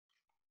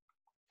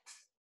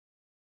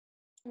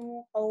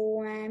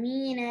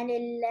قوامين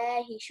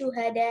لله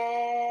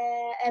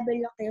شهداء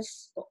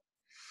بالقسط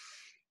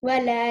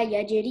ولا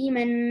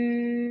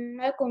يجرمنكم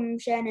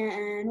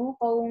شنآن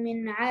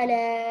قوم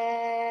على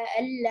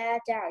ألا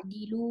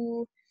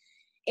تعدلوا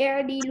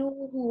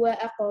اعدلوا هو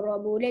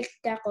أقرب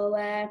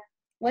للتقوى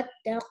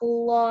واتقوا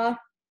الله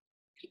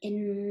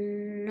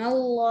إن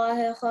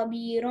الله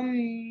خبير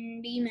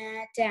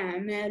بما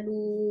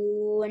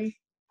تعملون.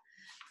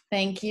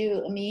 Thank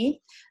you,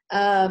 Ami.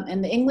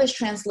 And the English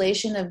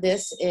translation of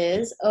this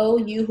is, O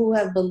you who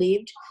have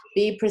believed,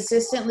 be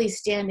persistently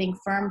standing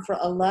firm for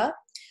Allah,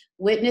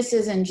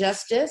 witnesses in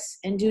justice,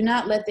 and do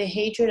not let the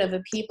hatred of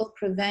a people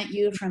prevent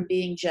you from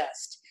being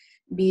just.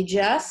 Be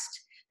just,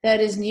 that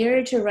is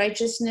nearer to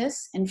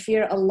righteousness, and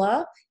fear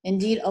Allah.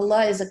 Indeed,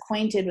 Allah is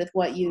acquainted with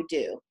what you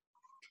do.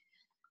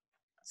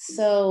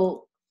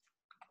 So,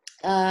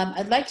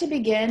 I'd like to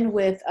begin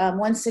with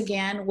once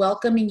again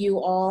welcoming you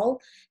all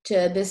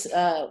to this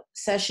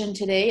session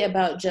today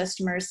about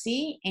just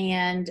mercy,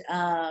 and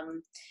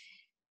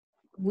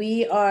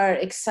we are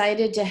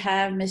excited to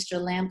have Mr.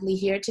 Lampley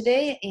here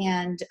today,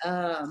 and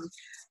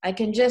I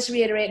can just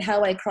reiterate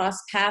how I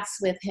crossed paths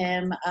with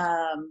him.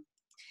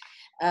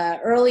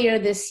 Earlier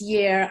this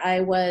year,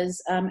 I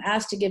was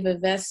asked to give a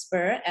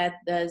Vesper at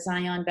the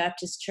Zion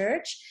Baptist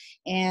Church,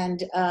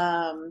 and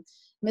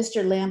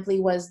Mr.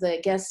 Lampley was the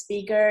guest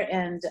speaker,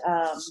 and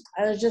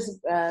I was just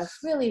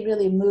really,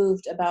 really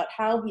moved about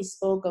how he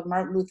spoke of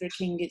Martin Luther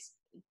King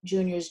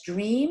Jr.'s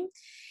dream.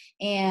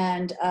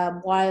 And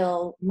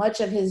while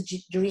much of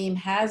his dream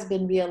has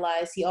been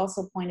realized, he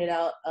also pointed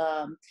out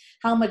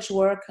how much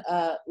work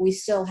we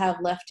still have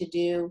left to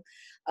do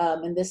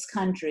in this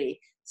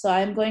country. So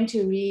I'm going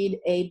to read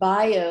a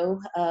bio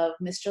of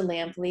Mr.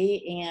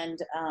 Lampley, and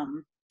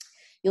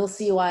you'll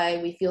see why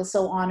we feel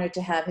so honored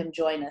to have him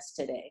join us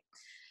today.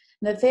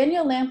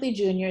 Nathaniel Lampley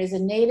Jr. is a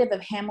native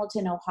of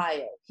Hamilton,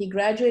 Ohio. He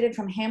graduated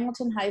from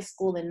Hamilton High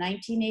School in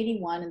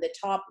 1981 in the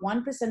top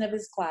 1% of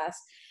his class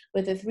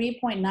with a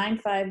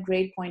 3.95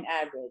 grade point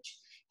average.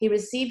 He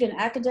received an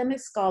academic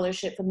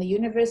scholarship from the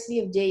University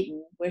of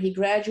Dayton, where he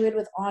graduated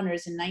with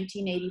honors in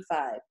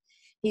 1985.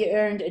 He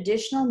earned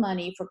additional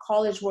money for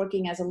college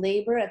working as a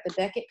laborer at the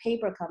Beckett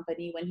Paper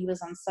Company when he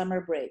was on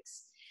summer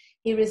breaks.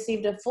 He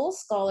received a full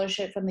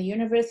scholarship from the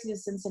University of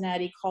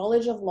Cincinnati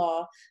College of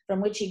Law, from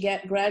which he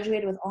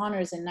graduated with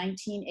honors in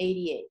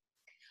 1988.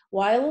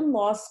 While in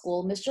law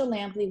school, Mr.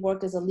 Lampley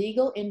worked as a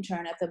legal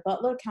intern at the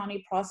Butler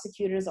County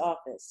Prosecutor's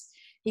Office.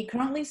 He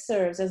currently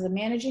serves as the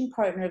managing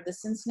partner of the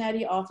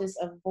Cincinnati office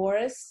of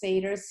Boris,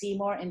 Sater,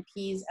 Seymour, and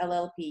Pease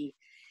LLP,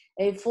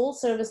 a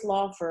full-service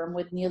law firm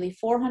with nearly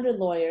 400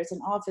 lawyers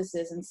and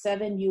offices in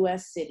 7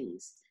 U.S.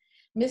 cities.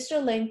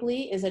 Mr.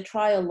 Lampley is a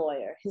trial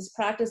lawyer. His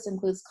practice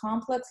includes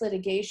complex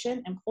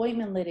litigation,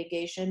 employment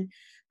litigation,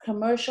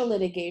 commercial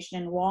litigation,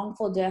 and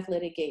wrongful death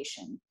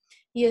litigation.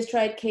 He has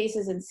tried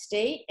cases in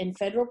state and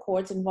federal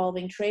courts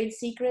involving trade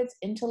secrets,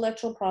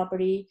 intellectual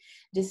property,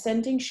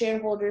 dissenting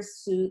shareholders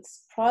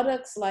suits,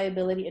 products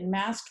liability, and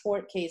mass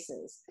tort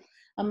cases.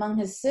 Among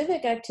his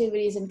civic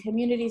activities and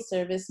community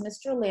service,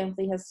 Mr.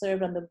 Lampley has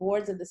served on the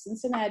boards of the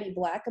Cincinnati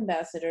Black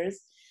Ambassadors,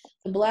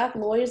 the Black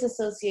Lawyers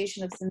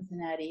Association of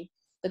Cincinnati,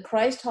 the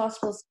Christ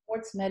Hospital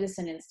Sports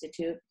Medicine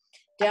Institute,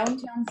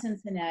 Downtown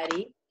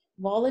Cincinnati,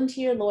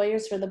 Volunteer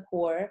Lawyers for the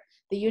Poor,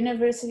 the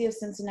University of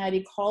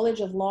Cincinnati College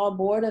of Law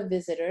Board of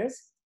Visitors,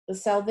 the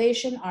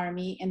Salvation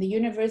Army, and the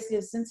University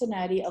of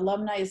Cincinnati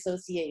Alumni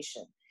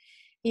Association.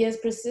 He has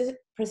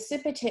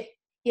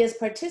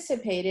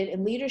participated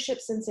in Leadership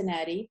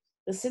Cincinnati,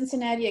 the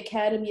Cincinnati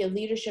Academy of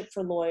Leadership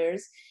for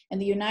Lawyers, and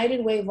the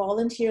United Way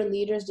Volunteer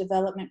Leaders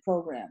Development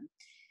Program.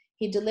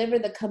 He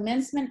delivered the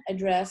commencement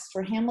address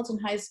for Hamilton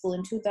High School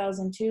in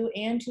 2002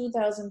 and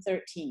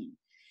 2013.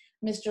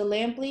 Mr.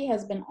 Lampley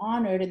has been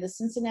honored in the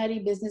Cincinnati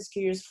Business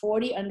Courier's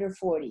 40 Under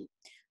 40,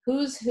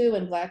 Who's Who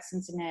in Black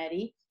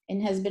Cincinnati,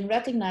 and has been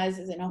recognized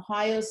as an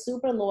Ohio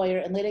super lawyer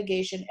in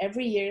litigation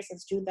every year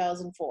since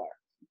 2004.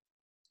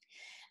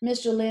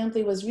 Mr.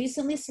 Lampley was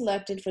recently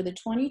selected for the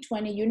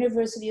 2020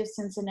 University of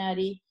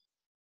Cincinnati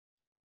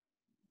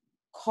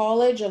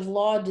College of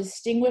Law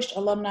Distinguished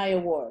Alumni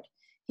Award.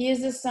 He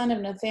is the son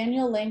of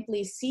Nathaniel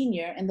Lampley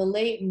Sr. and the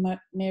late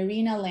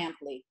Marina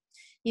Lampley.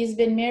 He has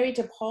been married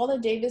to Paula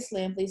Davis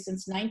Lampley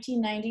since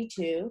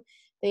 1992.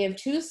 They have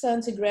 2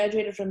 sons who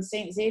graduated from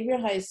St. Xavier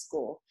High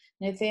School,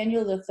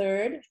 Nathaniel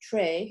III,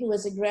 Trey, who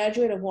is a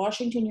graduate of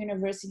Washington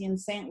University in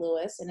St.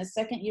 Louis and a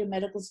second-year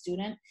medical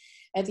student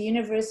at the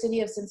University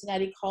of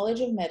Cincinnati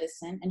College of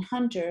Medicine, and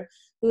Hunter,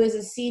 who is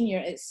a senior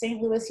at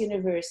St. Louis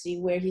University,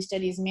 where he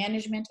studies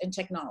management and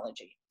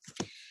technology.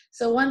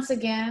 So once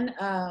again,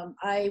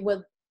 I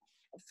would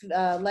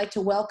like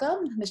to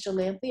welcome Mr.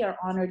 Lampley, our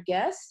honored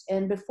guest.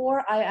 And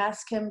before I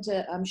ask him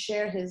to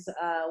share his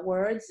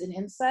words and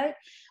insight,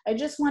 I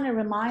just want to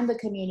remind the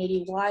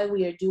community why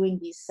we are doing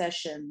these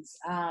sessions.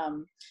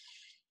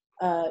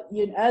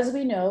 as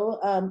we know,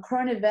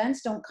 current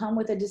events don't come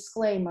with a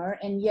disclaimer,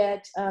 and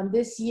yet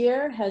this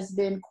year has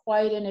been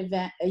quite an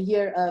event, a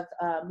year of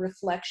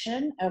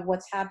reflection of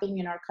what's happening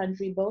in our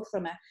country, both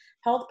from a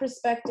health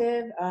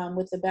perspective,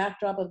 with the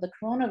backdrop of the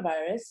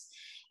coronavirus,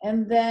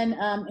 and then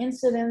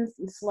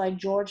incidents like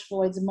George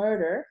Floyd's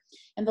murder,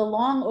 and the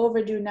long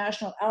overdue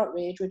national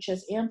outrage, which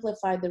has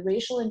amplified the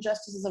racial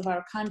injustices of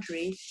our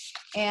country,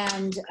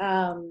 and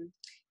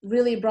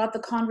really brought the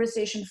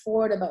conversation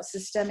forward about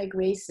systemic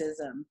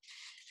racism.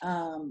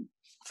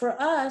 For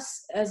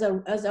us, as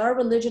our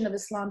religion of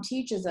Islam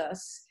teaches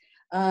us,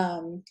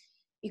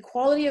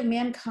 equality of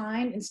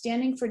mankind and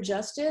standing for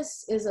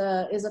justice is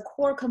a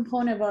core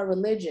component of our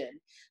religion.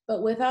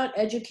 But without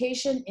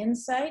education,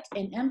 insight,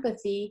 and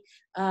empathy,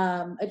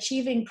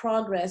 achieving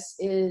progress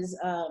is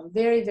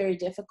very, very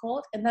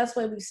difficult. And that's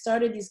why we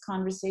started these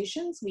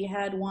conversations. We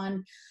had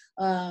one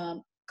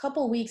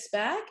couple weeks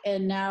back,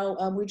 and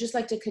now we'd just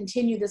like to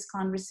continue this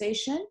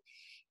conversation.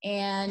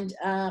 And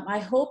I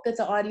hope that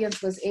the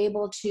audience was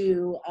able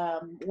to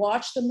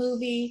watch the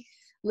movie,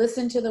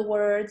 listen to the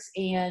words,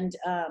 and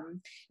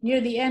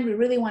near the end, we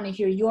really want to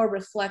hear your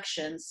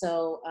reflections.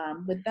 So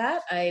with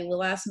that, I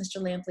will ask Mr.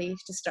 Lampley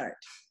to start.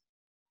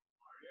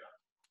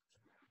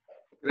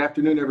 Good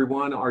afternoon,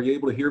 everyone. Are you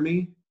able to hear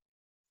me?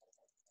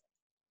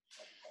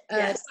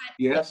 Yes.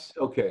 Yes?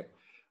 Okay.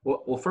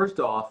 Well, first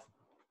off,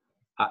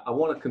 I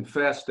want to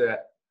confess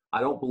that I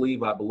don't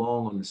believe I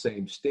belong on the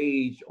same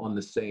stage, on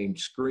the same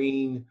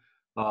screen,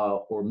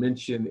 or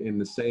mentioned in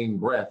the same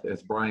breath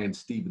as Brian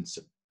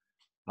Stevenson.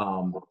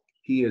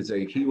 He is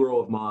a hero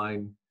of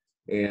mine,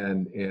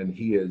 and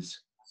he is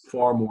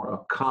far more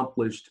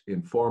accomplished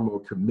and far more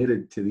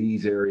committed to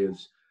these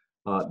areas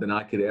than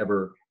I could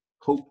ever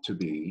hope to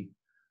be.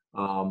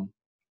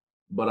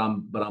 But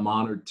I'm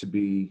honored to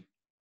be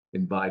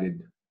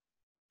invited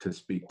to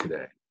speak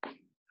today.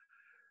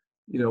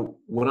 You know,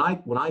 when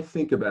I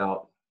think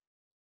about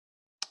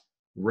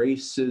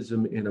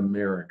racism in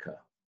America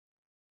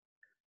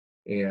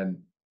and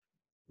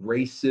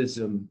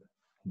racism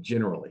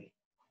generally,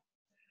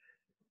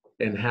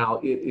 and how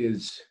it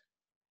is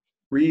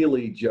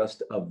really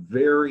just a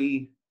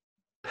very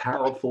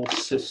powerful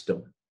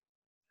system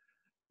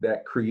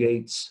that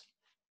creates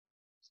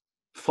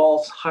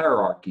false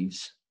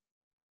hierarchies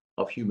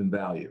of human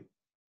value.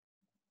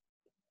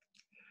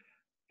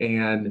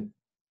 And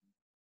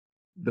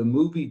the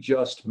movie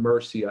Just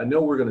Mercy, I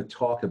know we're going to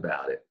talk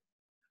about it.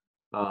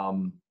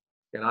 And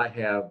I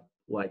have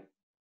like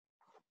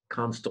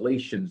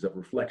constellations of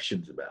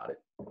reflections about it.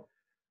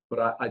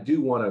 But I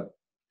do want to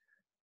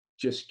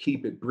just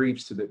keep it brief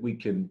so that we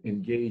can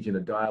engage in a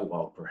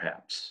dialogue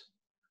perhaps.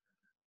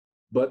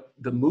 But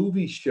the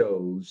movie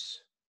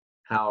shows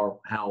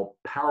how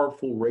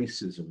powerful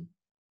racism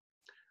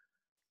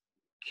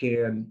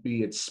can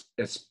be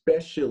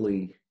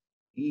especially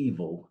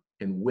evil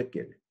and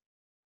wicked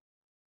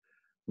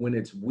when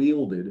it's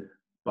wielded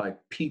by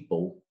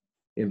people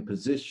in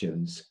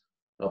positions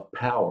of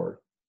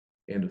power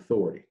and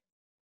authority.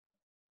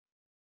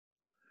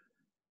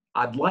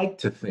 I'd like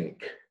to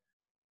think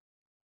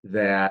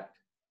that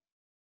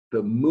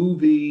the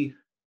movie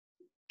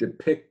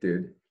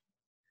depicted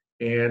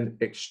an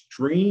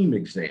extreme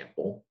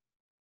example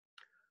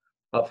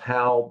of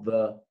how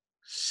the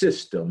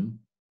system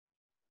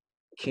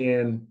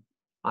can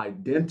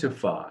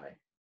identify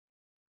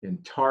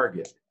and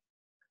target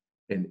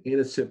an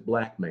innocent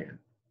Black man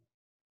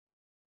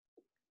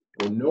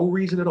for no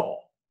reason at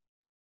all,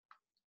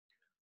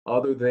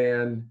 other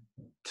than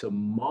to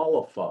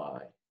mollify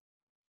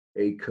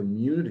a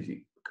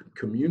community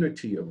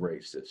of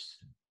racists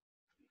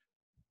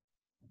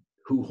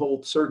who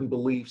hold certain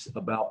beliefs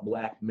about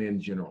Black men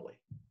generally.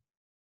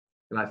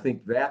 And I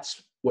think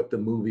that's what the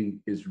movie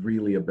is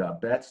really about.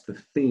 That's the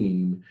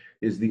theme,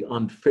 is the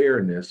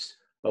unfairness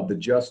of the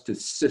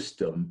justice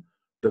system,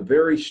 the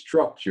very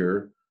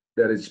structure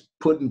that is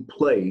put in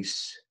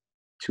place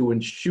to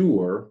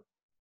ensure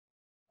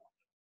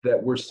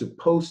that we're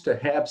supposed to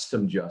have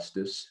some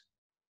justice.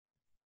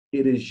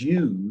 It is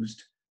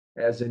used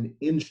as an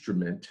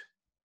instrument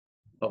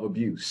of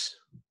abuse.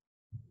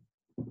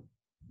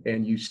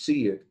 And you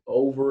see it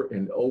over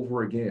and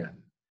over again.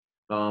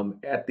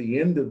 At the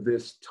end of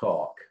this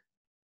talk,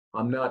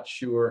 I'm not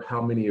sure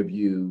how many of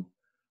you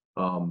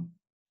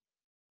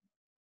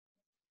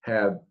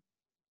have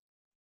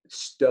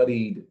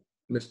studied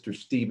Mr.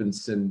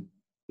 Stevenson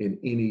in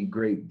any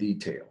great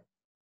detail.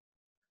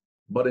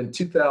 But in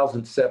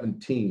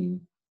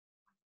 2017,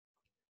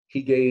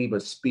 he gave a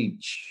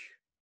speech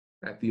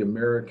at the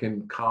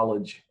American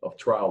College of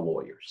Trial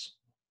Lawyers.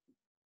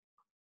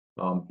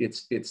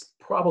 It's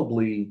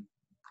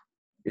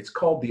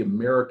called the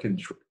American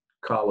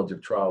College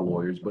of Trial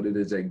Lawyers, but it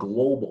is a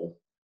global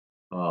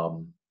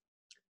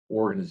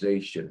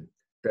organization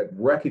that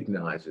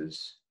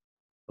recognizes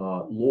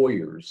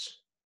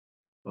lawyers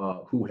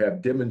who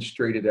have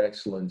demonstrated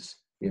excellence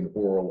in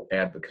oral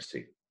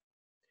advocacy.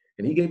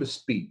 And he gave a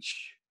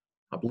speech,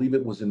 I believe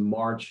it was in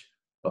March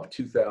of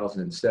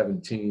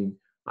 2017.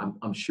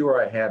 I'm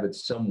sure I have it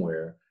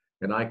somewhere,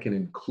 and I can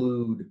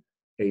include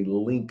a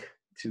link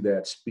to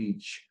that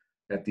speech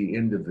at the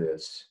end of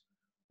this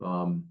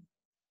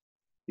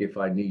if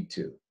I need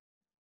to.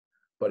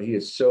 But he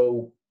is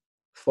so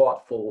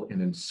thoughtful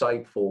and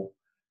insightful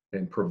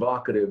and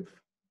provocative.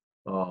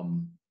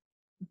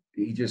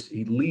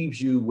 He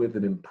leaves you with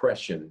an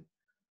impression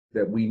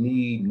that we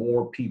need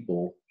more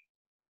people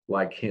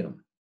like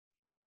him.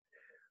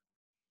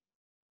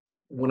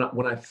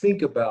 When I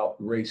think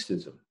about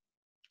racism,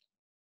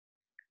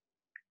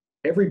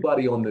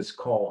 everybody on this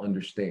call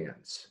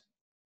understands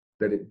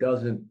that it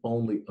doesn't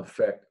only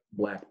affect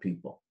Black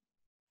people.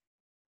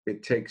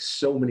 It takes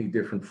so many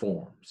different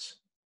forms.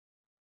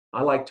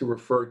 I like to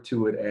refer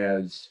to it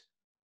as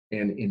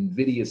an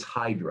invidious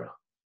hydra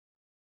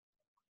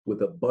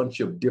with a bunch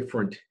of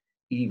different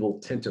evil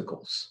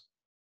tentacles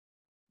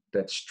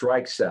that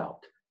strikes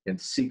out and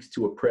seeks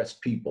to oppress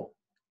people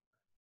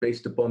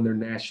based upon their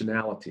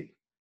nationality,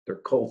 their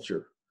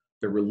culture,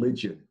 their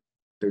religion,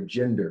 their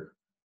gender,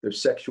 their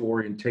sexual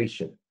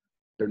orientation,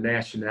 their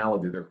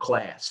nationality, their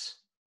class,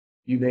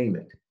 you name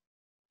it.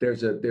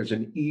 There's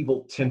an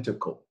evil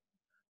tentacle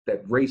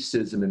that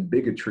racism and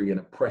bigotry and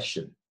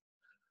oppression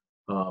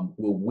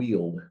will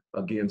wield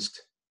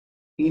against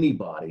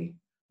anybody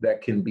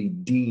that can be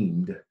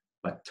deemed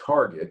a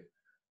target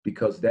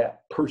because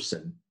that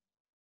person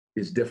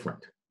is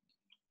different.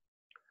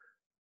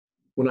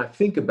 When I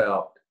think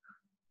about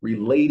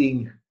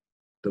relating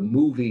the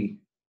movie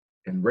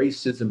and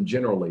racism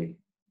generally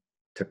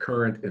to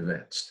current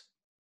events,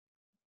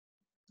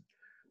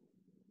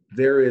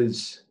 there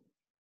is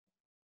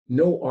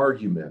no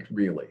argument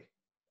really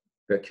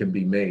that can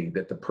be made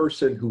that the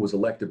person who was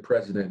elected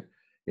president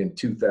in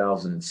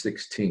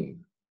 2016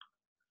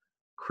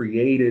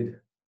 created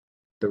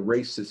the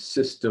racist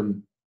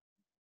system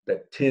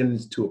that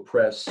tends to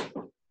oppress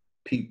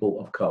people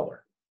of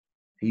color.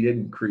 He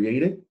didn't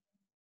create it.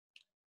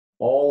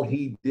 All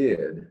he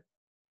did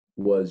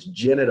was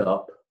gin it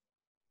up,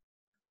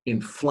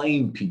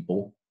 inflame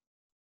people,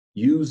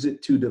 use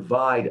it to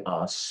divide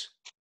us,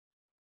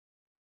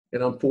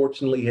 and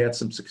unfortunately had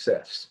some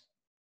success.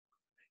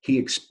 He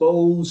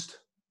exposed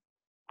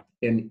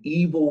an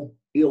evil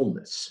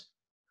illness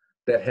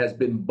that has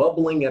been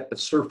bubbling at the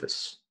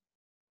surface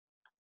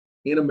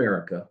in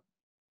America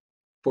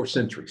for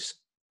centuries.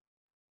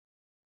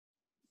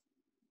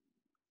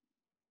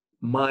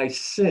 My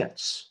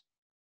sense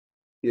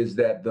is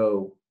that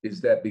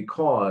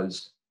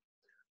because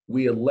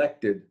we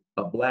elected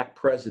a Black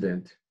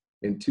president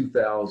in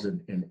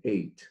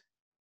 2008,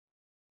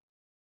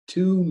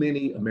 too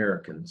many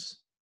Americans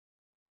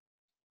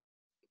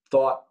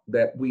thought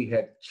that we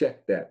had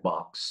checked that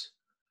box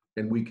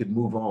and we could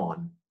move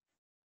on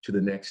to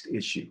the next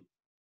issue.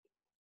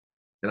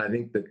 And I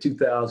think the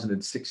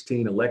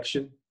 2016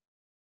 election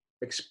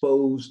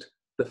exposed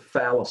the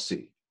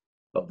fallacy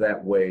of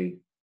that way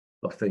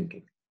of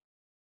thinking.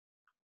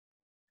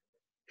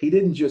 He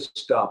didn't just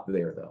stop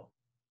there, though.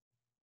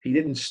 He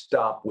didn't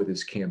stop with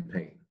his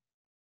campaign.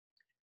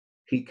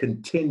 He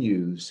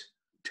continues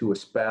to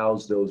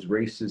espouse those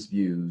racist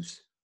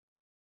views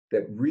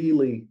that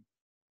really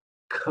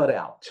cut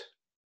out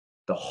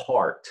the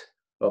heart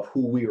of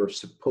who we are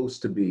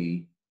supposed to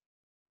be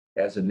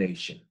as a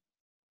nation.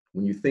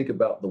 When you think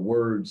about the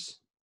words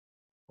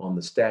on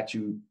the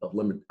Statue of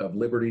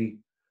Liberty,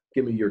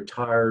 give me your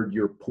tired,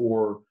 your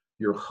poor,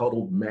 your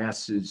huddled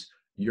masses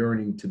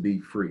yearning to be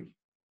free.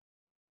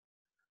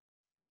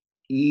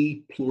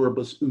 E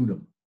pluribus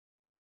unum.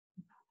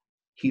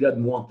 He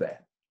doesn't want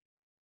that.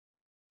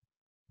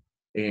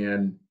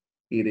 And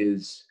it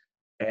is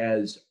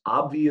as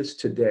obvious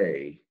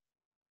today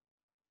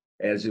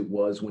as it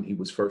was when he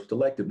was first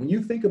elected. When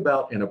you think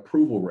about an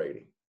approval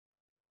rating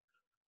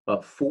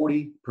of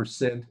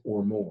 40%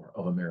 or more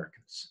of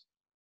Americans,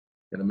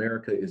 and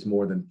America is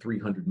more than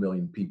 300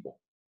 million people,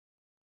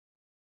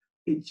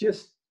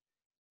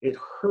 it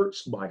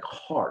hurts my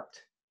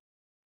heart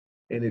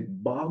and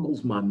it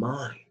boggles my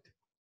mind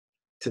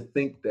to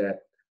think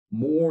that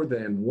more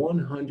than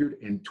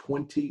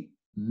 120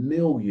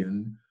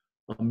 million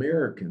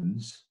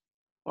Americans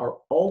are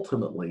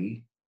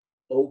ultimately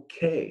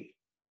okay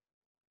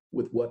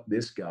with what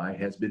this guy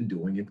has been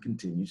doing and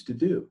continues to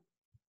do.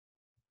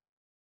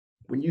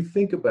 When you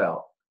think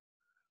about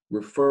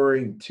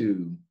referring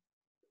to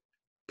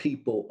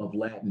people of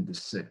Latin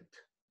descent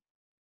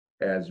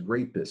as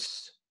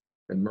rapists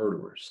and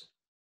murderers,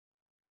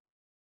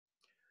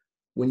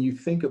 when you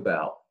think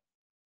about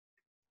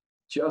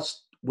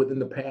just within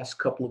the past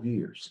couple of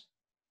years,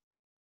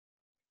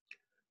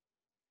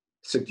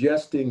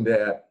 suggesting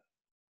that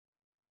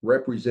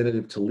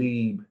Representative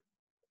Tlaib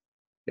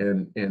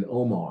and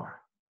Omar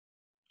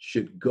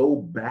should go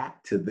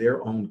back to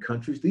their own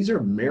countries. These are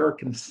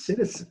American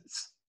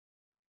citizens.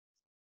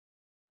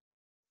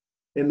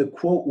 And the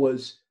quote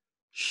was,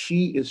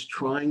 "She is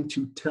trying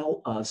to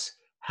tell us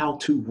how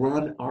to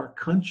run our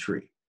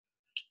country."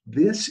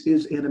 This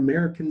is an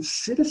American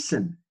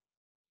citizen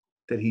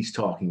that he's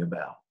talking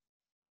about.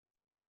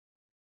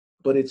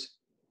 But it's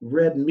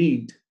red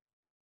meat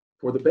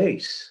for the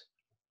base.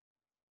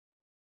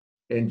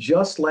 And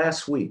just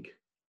last week,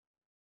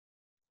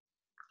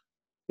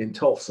 in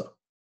Tulsa.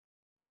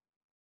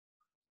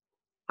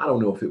 I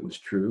don't know if it was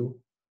true,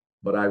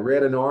 but I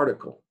read an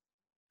article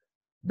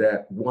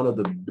that one of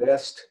the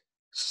best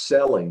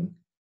selling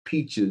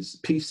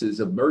pieces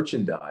of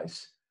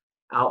merchandise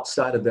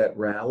outside of that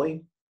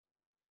rally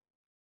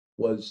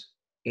was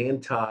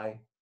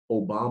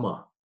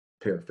anti-Obama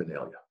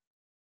paraphernalia.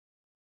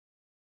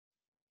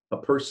 A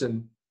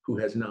person who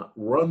has not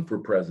run for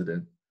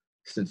president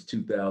since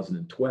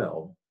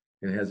 2012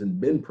 and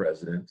hasn't been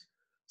president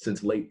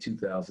since late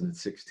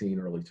 2016,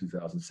 early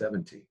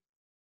 2017.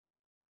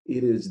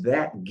 It is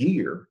that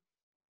gear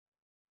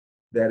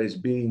that is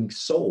being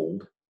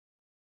sold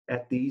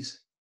at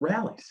these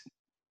rallies.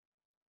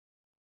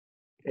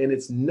 And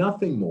it's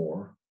nothing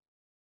more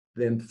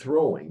than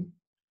throwing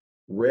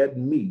red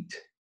meat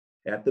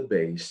at the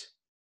base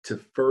to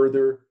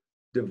further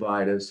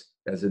divide us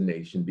as a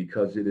nation,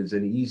 because it is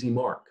an easy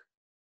mark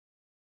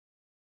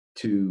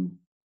to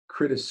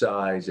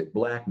criticize a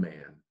Black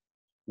man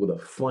with a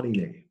funny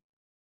name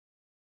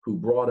who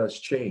brought us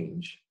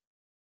change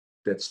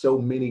that so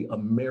many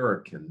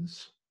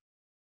Americans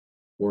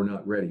were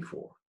not ready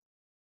for.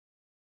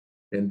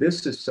 And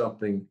this is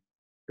something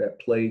that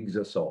plagues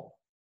us all.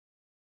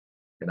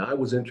 And I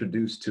was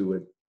introduced to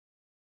it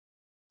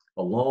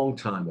a long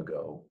time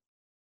ago,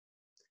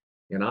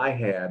 and I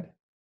had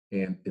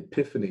an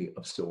epiphany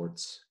of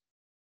sorts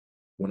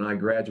when I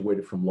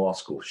graduated from law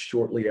school.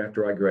 Shortly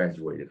after I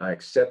graduated, I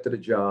accepted a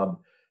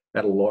job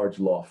at a large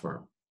law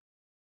firm.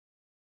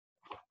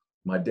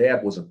 My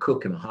dad was a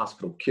cook in a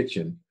hospital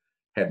kitchen,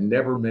 had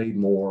never made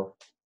more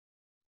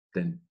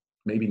than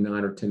maybe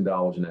 $9 or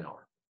 $10 an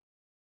hour.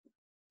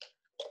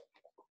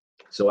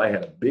 So I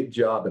had a big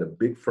job at a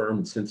big firm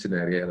in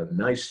Cincinnati. I had a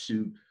nice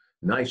suit,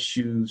 nice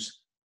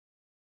shoes,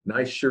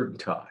 nice shirt and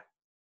tie.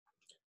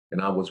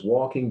 And I was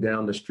walking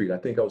down the street. I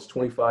think I was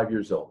 25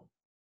 years old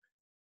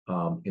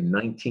in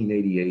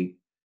 1988,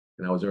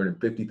 and I was earning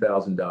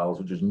 $50,000,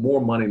 which is more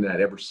money than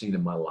I'd ever seen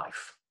in my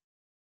life.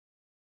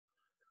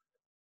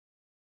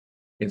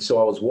 And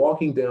so I was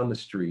walking down the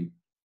street,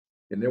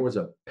 and there was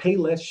a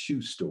Payless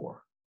shoe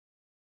store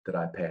that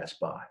I passed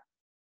by.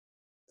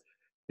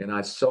 And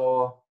I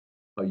saw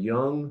a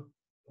young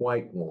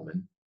white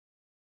woman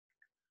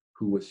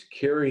who was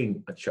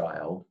carrying a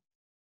child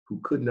who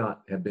could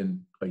not have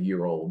been a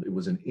year old. It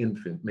was an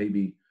infant,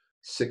 maybe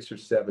 6 or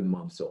 7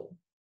 months old.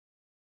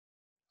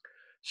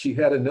 She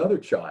had another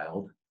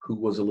child who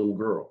was a little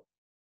girl,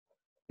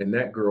 and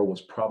that girl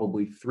was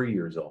probably 3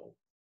 years old.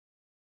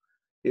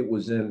 It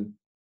was in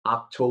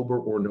October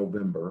or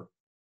November.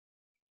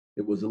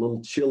 It was a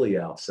little chilly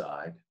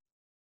outside.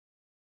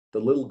 The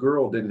little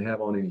girl didn't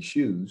have on any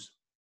shoes,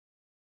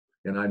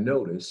 and I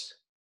noticed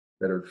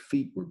that her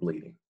feet were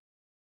bleeding.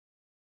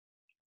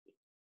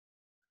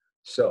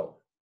 So,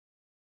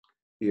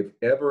 if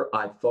ever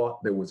I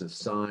thought there was a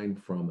sign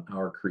from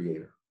our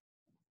Creator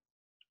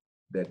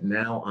that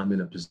now I'm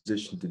in a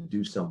position to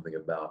do something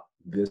about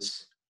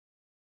this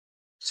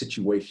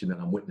situation that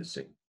I'm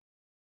witnessing,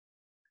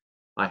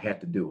 I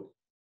had to do it.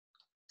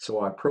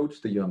 So I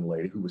approached the young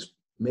lady who was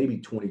maybe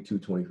 22,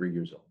 23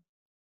 years old.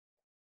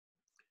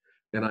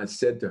 And I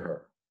said to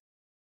her,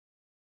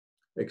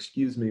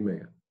 "Excuse me,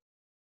 ma'am,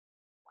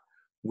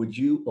 would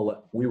you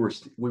allow," we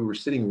were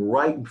sitting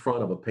right in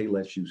front of a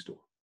Payless shoe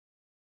store.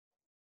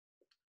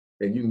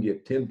 And you can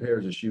get 10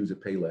 pairs of shoes at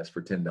Payless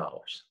for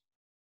 $10.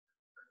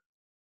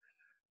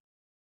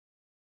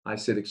 I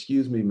said,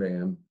 "Excuse me,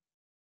 ma'am,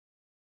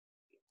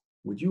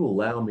 would you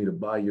allow me to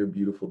buy your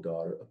beautiful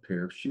daughter a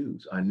pair of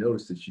shoes? I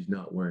noticed that she's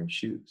not wearing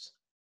shoes."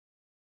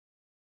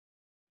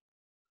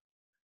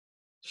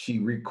 She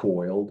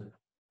recoiled.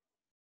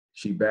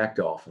 She backed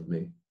off of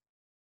me.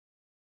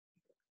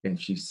 And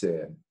she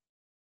said,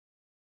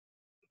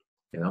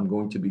 and I'm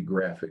going to be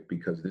graphic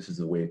because this is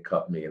the way it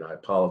cut me, and I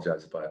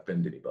apologize if I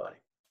offend anybody.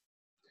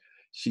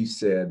 She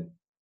said,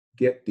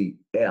 "Get the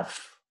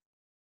F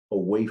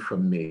away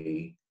from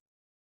me.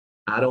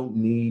 I don't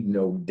need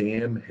no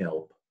damn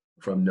help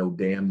from no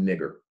damn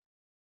nigger."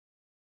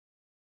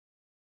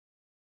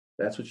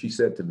 That's what she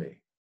said to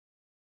me.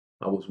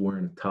 I was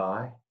wearing a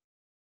tie.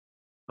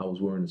 I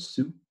was wearing a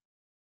suit.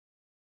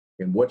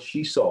 And what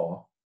she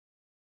saw,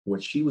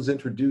 what she was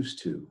introduced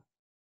to,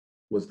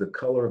 was the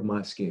color of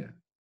my skin.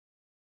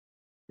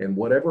 And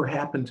whatever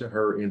happened to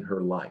her in her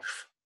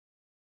life,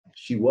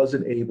 she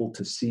wasn't able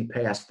to see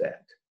past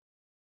that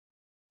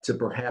to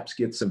perhaps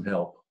get some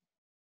help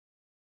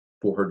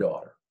for her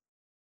daughter.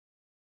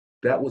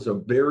 That was a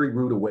very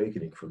rude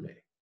awakening for me.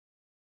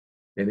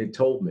 And it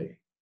told me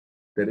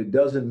that it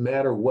doesn't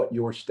matter what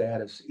your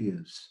status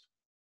is.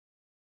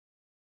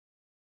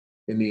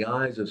 In the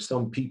eyes of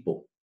some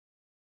people,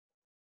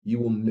 you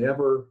will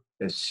never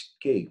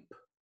escape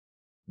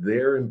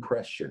their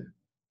impression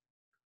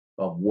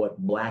of what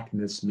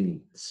Blackness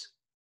means.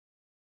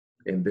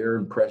 And their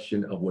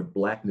impression of what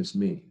Blackness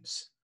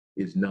means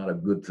is not a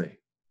good thing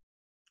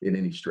in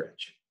any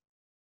stretch.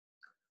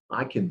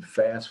 I can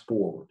fast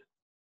forward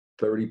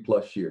 30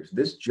 plus years.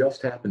 This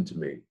just happened to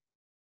me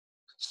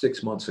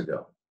 6 months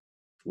ago,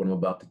 what I'm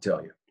about to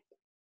tell you.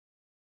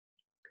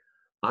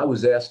 I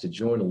was asked to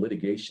join a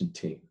litigation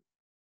team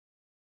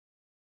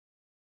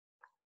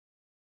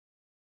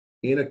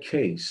in a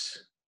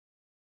case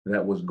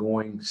that was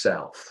going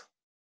south.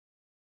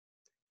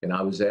 And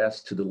I was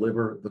asked to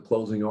deliver the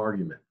closing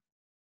argument.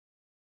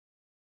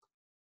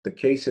 The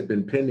case had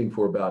been pending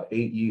for about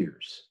 8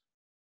 years.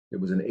 It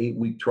was an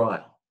 8-week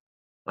trial.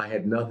 I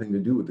had nothing to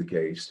do with the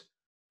case,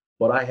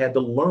 but I had to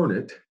learn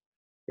it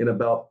in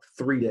about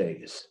 3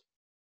 days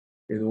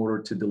in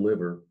order to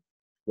deliver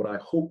what I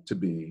hoped to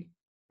be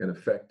an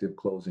effective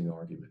closing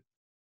argument.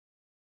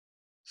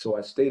 So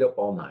I stayed up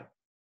all night,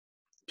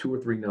 2 or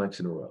 3 nights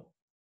in a row.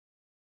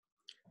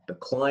 The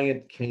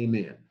client came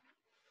in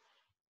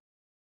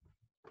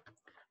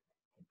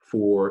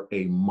for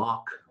a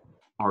mock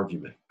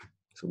argument.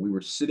 So we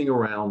were sitting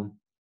around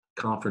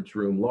conference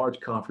room, large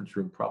conference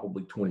room,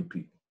 probably 20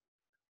 people.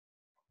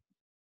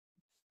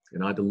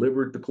 And I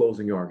delivered the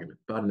closing argument,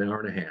 about an hour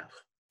and a half.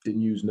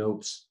 Didn't use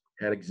notes,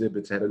 had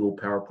exhibits, had a little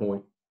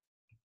PowerPoint.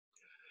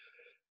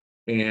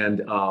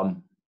 And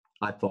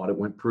I thought it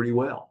went pretty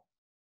well.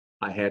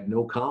 I had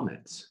no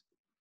comments.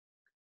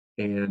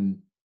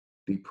 And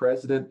the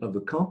president of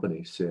the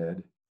company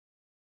said,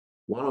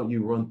 "Why don't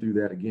you run through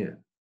that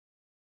again?"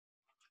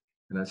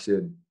 And I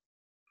said,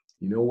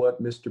 "You know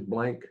what, Mr.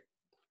 Blank?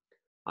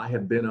 I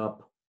have been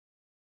up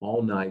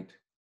all night,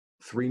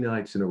 3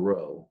 nights in a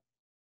row.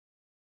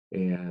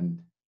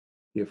 And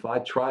if I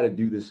try to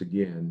do this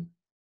again,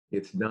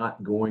 it's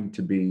not going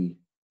to be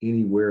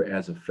anywhere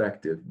as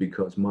effective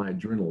because my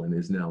adrenaline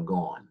is now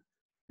gone.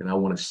 And I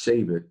want to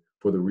save it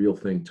for the real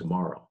thing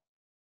tomorrow."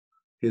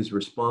 His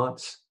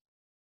response,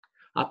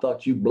 "I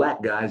thought you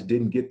black guys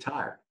didn't get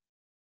tired."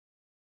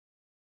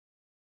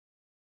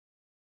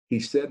 He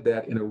said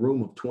that in a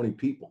room of 20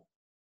 people.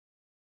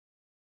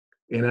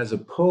 And as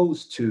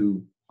opposed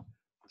to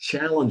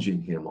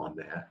challenging him on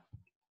that,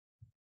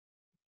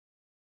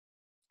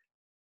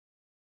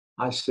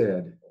 I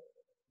said,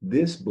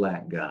 "This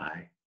black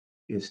guy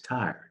is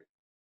tired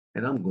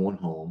and I'm going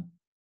home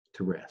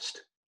to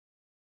rest.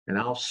 And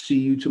I'll see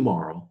you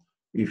tomorrow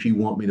if you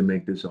want me to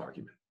make this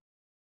argument."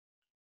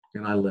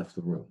 And I left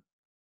the room.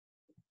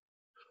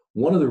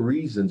 One of the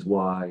reasons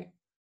why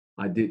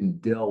I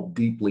didn't delve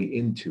deeply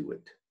into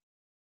it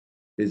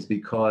is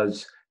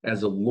because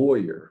as a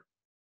lawyer,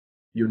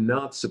 you're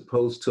not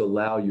supposed to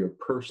allow your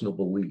personal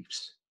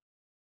beliefs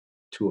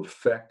to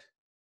affect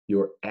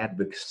your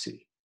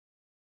advocacy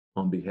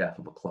on behalf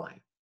of a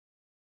client.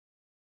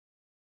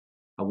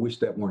 I wish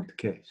that weren't the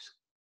case,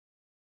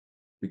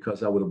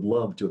 because I would have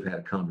loved to have had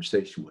a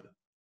conversation with him,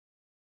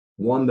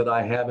 one that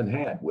I haven't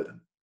had with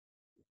him.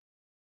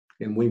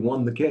 And we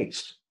won the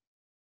case.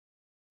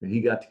 And he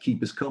got to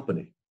keep his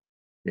company.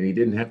 And he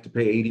didn't have to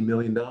pay $80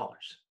 million.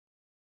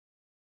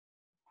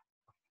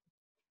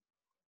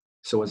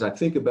 So as I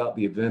think about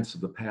the events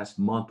of the past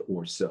month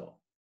or so,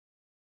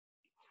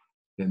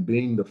 and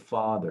being the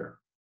father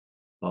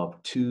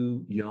of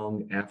 2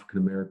 young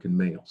African-American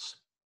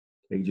males,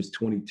 ages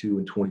 22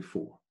 and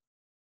 24,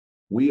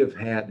 we have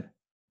had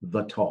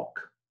the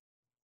talk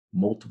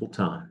multiple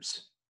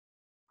times.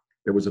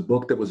 There was a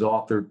book that was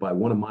authored by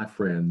one of my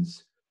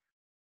friends.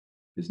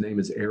 His name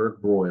is Eric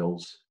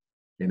Broyles,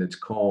 and it's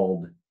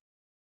called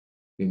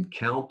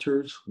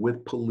Encounters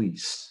with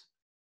Police,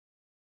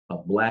 A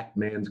Black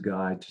Man's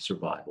Guide to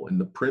Survival. And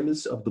the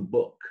premise of the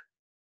book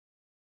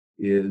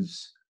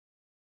is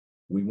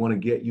we want to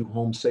get you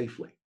home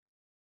safely.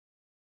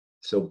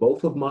 So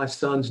both of my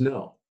sons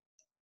know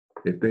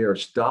if they are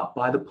stopped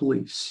by the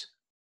police,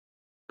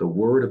 the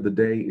word of the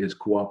day is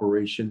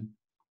cooperation.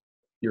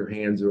 Your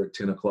hands are at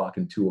 10 o'clock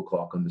and 2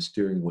 o'clock on the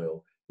steering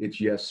wheel.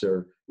 It's yes,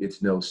 sir.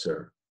 It's no,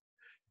 sir.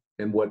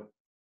 And what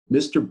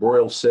Mr.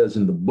 Broyles says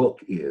in the book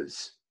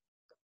is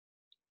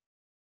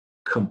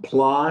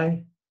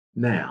comply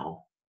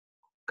now,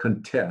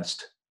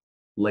 contest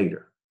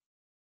later.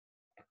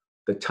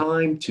 The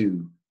time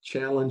to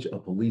challenge a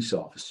police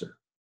officer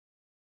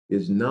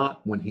is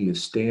not when he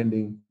is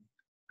standing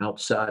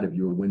outside of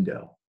your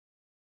window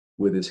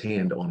with his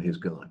hand on his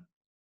gun.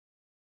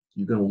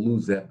 You're going to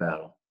lose that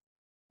battle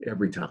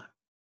every time.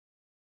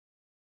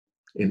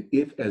 And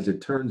if, as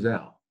it turns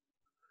out,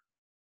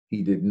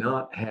 he did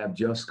not have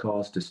just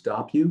cause to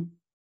stop you,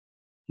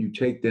 you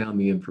take down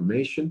the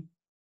information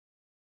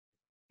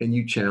and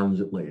you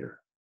challenge it later.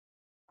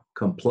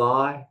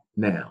 Comply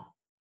now,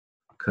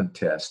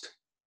 contest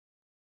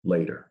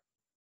later.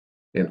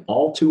 And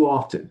all too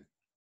often,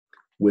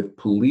 with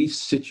police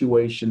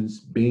situations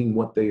being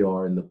what they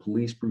are, and the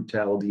police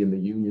brutality and the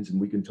unions, and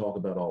we can talk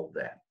about all of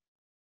that.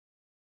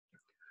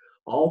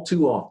 All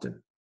too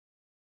often,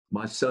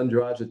 my son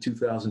drives a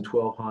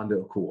 2012 Honda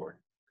Accord.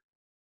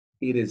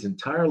 It is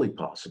entirely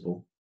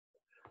possible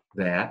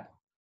that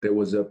there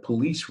was a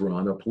police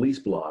run, a police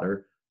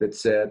blotter that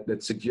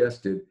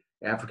suggested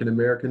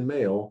African-American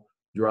male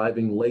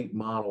driving late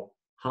model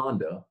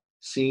Honda,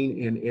 seen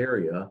in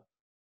area,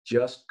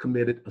 just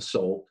committed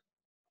assault,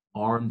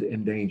 armed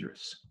and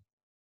dangerous.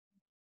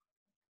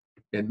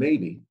 And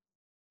maybe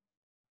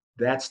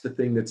that's the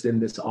thing that's in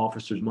this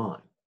officer's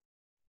mind.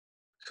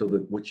 So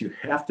that what you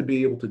have to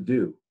be able to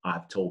do,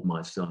 I've told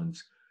my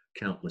sons,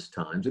 countless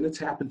times, and it's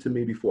happened to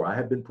me before. I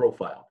have been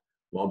profiled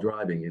while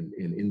driving in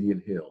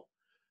Indian Hill.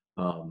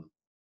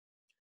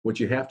 What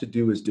you have to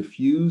do is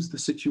diffuse the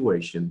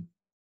situation.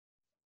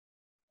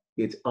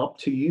 It's up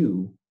to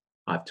you,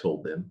 I've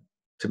told them,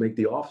 to make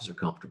the officer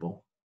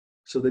comfortable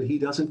so that he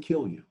doesn't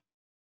kill you.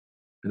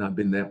 And I've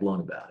been that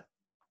blunt about it.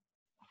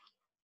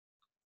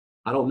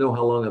 I don't know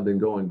how long I've been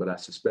going, but I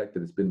suspect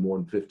that it's been more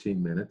than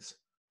 15 minutes.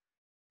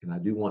 And I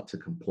do want to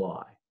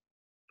comply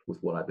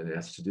with what I've been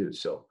asked to do.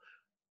 So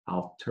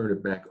I'll turn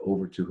it back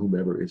over to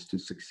whomever is to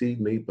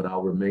succeed me, but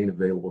I'll remain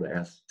available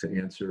to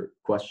answer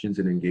questions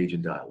and engage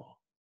in dialogue.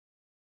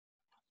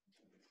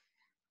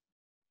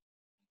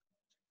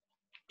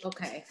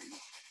 Okay,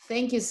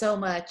 thank you so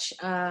much.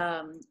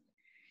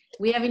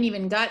 We haven't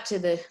even got to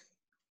the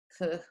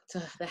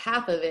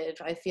half of it,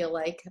 I feel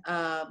like,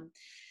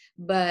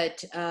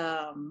 but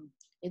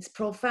it's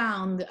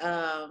profound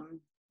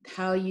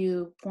how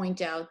you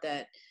point out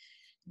that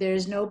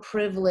there's no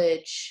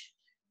privilege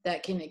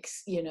that can,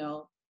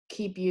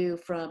 keep you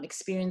from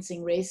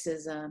experiencing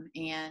racism,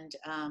 and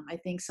I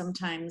think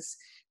sometimes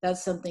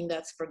that's something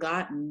that's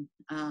forgotten.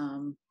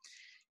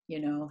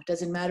 It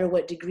doesn't matter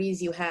what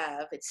degrees you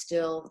have, it's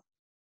still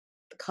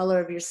the color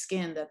of your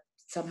skin that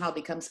somehow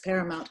becomes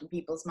paramount in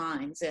people's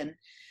minds. And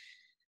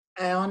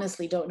I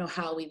honestly don't know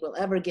how we will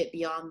ever get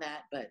beyond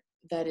that, but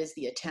that is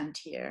the attempt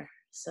here.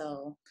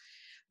 So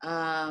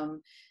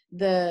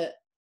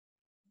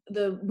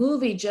the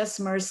movie Just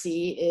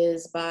Mercy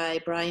is by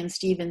Brian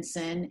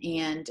Stevenson,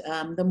 and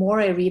the more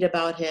I read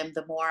about him,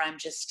 the more I'm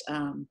just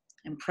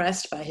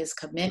impressed by his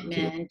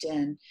commitment.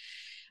 And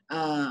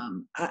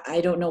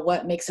I don't know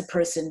what makes a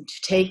person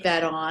to take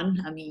that on.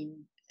 I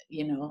mean,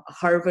 a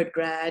Harvard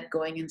grad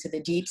going into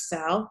the Deep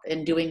South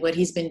and doing what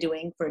he's been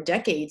doing for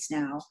decades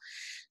now.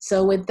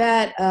 So with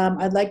that,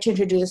 I'd like to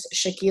introduce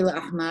Shakila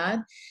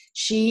Ahmad.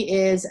 She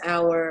is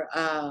our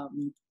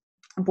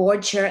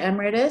board chair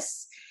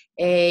emeritus,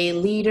 a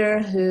leader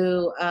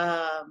who,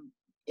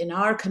 in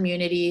our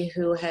community,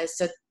 who has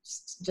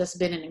just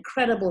been an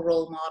incredible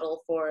role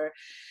model for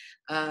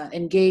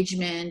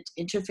engagement,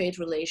 interfaith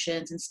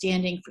relations, and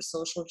standing for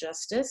social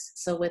justice.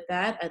 So with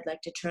that, I'd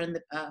like to turn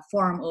the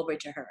forum over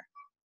to her.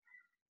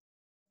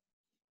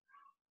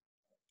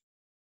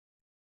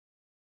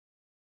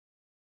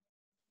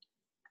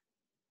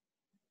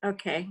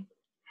 Okay,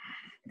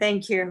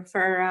 thank you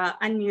for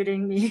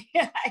unmuting me.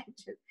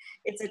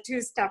 It's a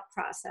two-step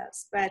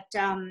process, but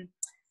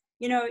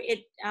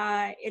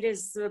it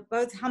is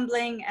both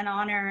humbling and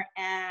honor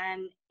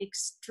and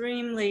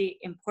extremely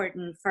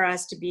important for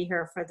us to be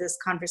here for this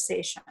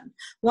conversation.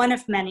 One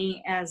of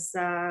many, as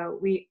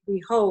we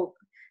hope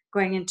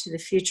going into the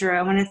future.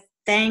 I want to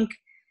thank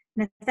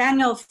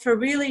Nathaniel for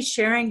really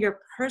sharing your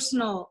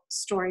personal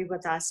story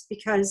with us,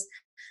 because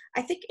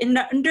I think it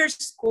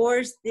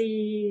underscores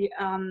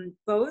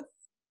both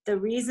the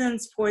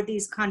reasons for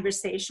these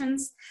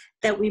conversations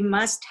that we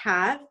must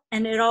have,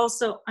 and it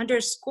also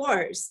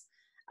underscores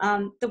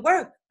the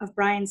work of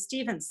Brian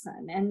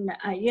Stevenson. And,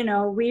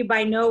 we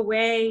by no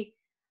way,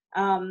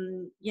 are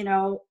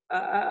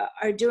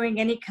doing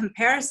any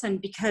comparison,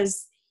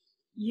 because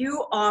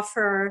you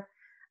offer,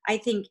 I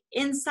think,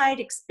 insight,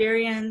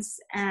 experience,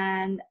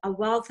 and a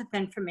wealth of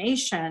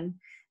information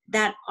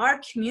that our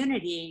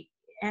community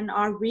and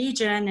our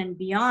region and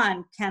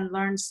beyond can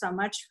learn so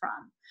much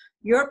from.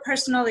 Your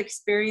personal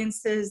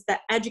experiences, the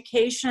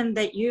education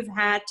that you've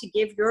had to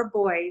give your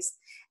boys,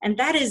 and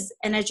that is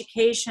an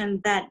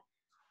education that,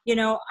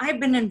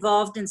 I've been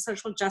involved in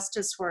social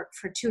justice work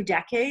for 2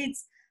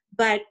 decades,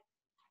 but,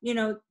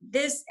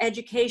 this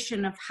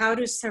education of how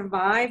to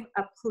survive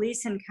a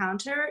police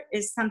encounter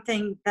is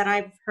something that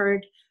I've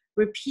heard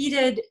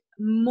repeated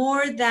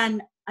more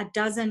than a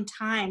dozen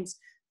times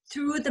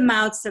through the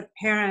mouths of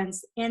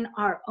parents in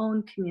our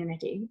own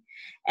community.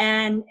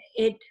 And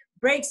it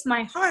breaks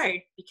my heart,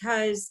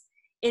 because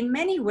in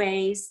many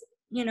ways,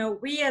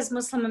 we as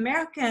Muslim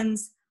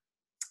Americans,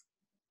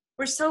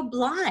 we're so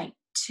blind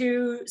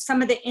to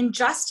some of the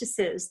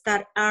injustices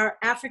that our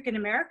African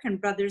American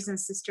brothers and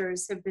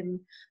sisters have been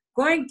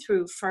going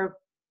through for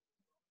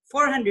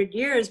 400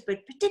 years,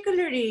 but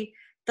particularly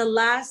the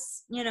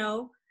last,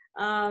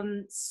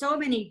 so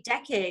many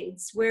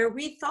decades, where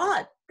we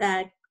thought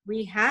that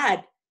we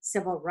had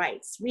civil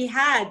rights, we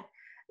had,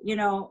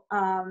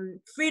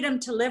 freedom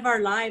to live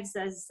our lives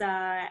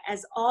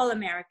as all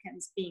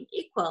Americans being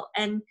equal.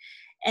 And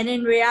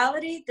in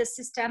reality, the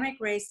systemic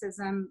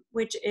racism,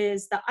 which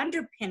is the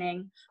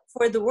underpinning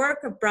for the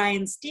work of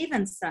Brian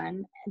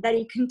Stevenson, that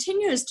he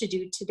continues to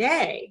do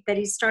today, that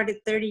he started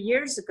 30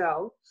 years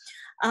ago,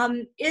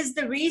 is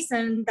the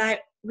reason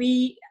that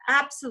we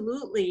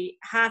absolutely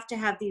have to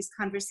have these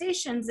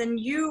conversations. And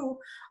you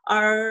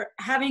are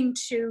having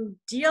to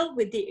deal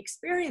with the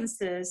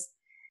experiences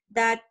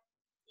that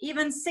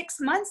even 6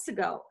 months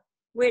ago,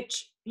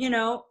 which,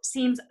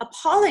 seems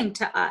appalling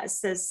to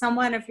us as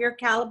someone of your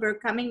caliber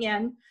coming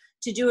in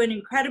to do an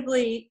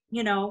incredibly,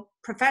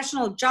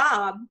 professional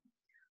job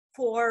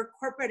for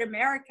corporate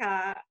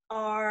America,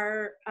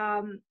 are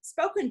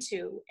spoken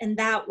to in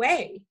that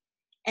way.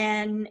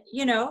 And,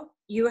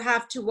 you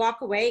have to walk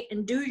away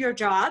and do your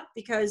job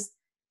because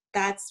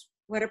that's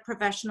what a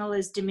professional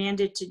is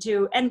demanded to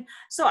do. And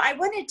so I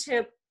wanted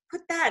to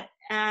put that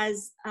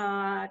as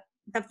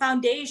the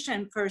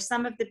foundation for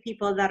some of the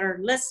people that are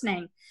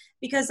listening,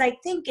 because I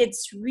think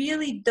it's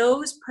really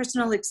those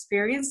personal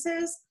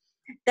experiences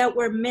that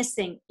we're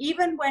missing.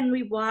 Even when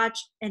we watch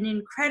an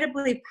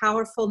incredibly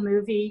powerful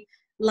movie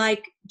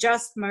like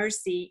Just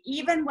Mercy,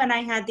 even when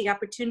I had the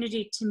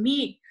opportunity to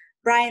meet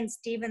Bryan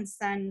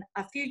Stevenson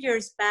a few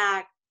years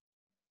back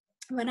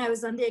when I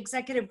was on the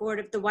executive board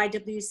of the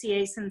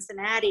YWCA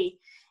Cincinnati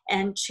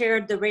and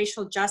chaired the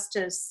Racial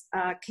Justice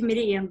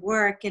Committee and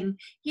work. And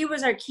he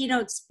was our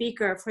keynote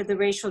speaker for the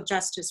Racial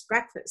Justice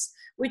Breakfast,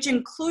 which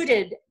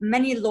included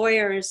many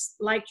lawyers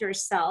like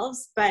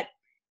yourselves. But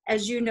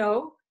as you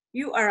know,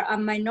 you are a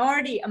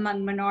minority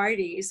among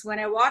minorities. When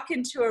I walk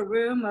into a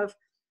room of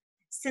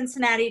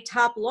Cincinnati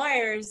top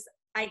lawyers,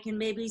 I can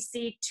maybe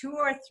see 2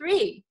 or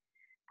 3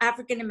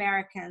 African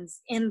Americans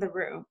in the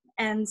room.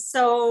 And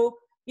so,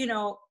 you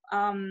know,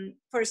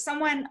 for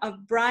someone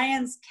of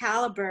Bryan's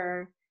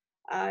caliber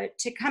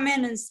to come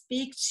in and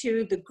speak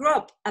to the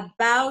group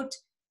about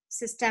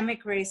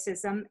systemic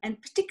racism,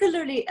 and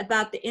particularly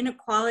about the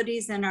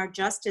inequalities in our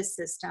justice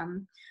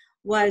system,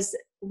 was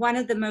one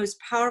of the most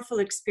powerful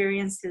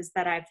experiences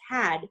that I've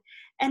had.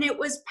 And it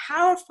was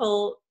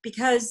powerful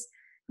because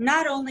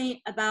not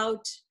only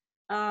about,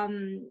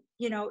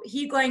 you know,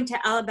 he going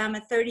to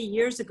Alabama 30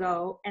 years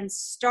ago and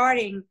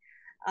starting,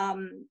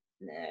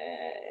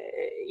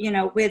 you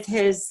know, with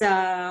his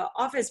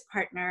office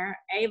partner,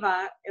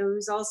 Ava,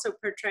 who's also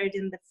portrayed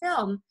in the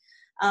film,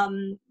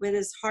 with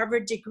his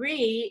Harvard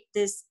degree,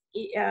 this,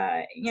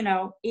 you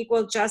know,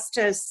 equal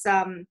justice,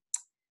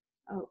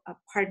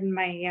 pardon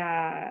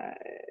my,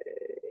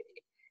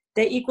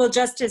 the Equal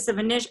Justice of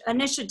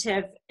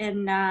Initiative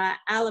in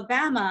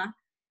Alabama.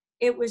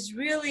 It was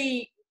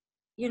really,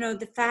 you know,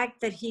 the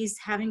fact that he's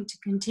having to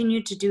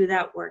continue to do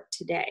that work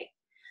today.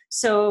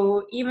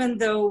 So even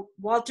though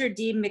Walter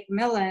D.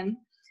 McMillan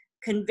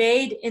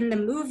conveyed in the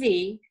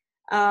movie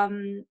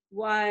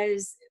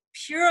was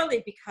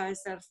purely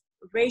because of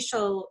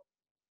racial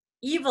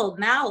evil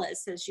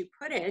malice, as you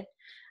put it,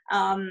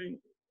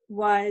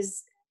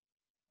 was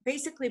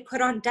basically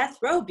put on death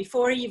row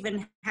before he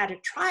even had a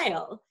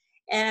trial.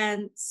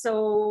 And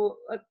so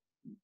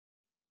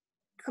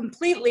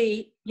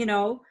completely, you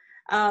know,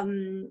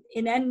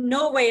 in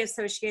no way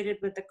associated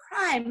with the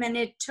crime. And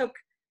it took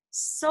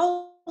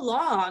so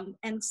long,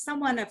 and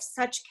someone of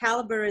such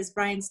caliber as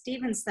Bryan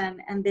Stevenson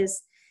and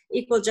this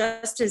Equal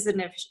Justice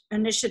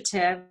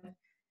Initiative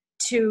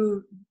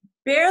to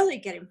barely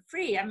get him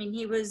free. I mean,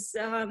 he was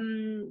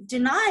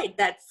denied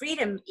that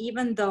freedom,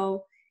 even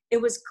though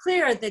it was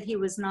clear that he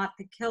was not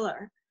the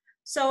killer.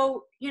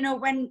 So, you know,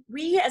 when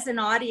we as an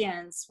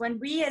audience, when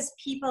we as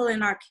people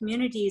in our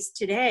communities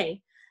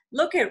today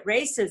look at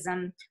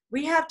racism,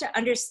 we have to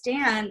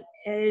understand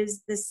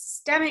is the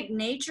systemic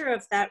nature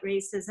of that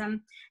racism.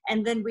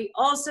 And then we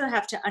also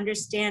have to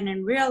understand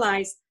and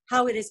realize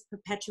how it is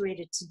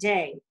perpetuated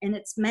today in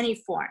its many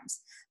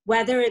forms,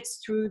 whether it's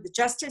through the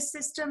justice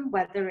system,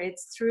 whether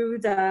it's through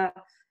the,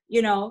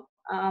 you know,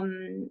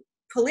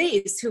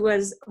 police who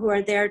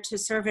are there to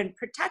serve and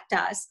protect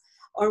us,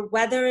 or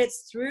whether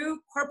it's through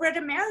corporate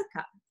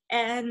America.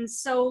 And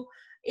so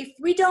if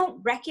we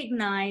don't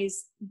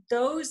recognize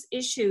those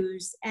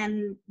issues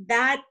and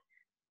that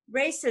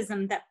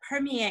racism that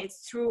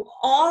permeates through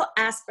all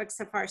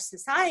aspects of our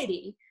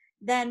society,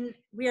 then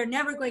we are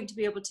never going to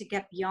be able to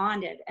get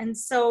beyond it. And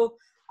so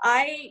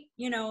I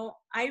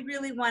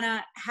really want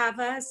to have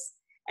us,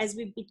 as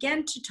we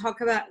begin to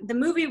talk about, the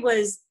movie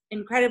was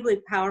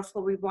incredibly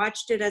powerful. We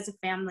watched it as a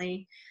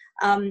family.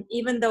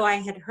 Even though I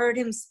had heard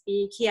him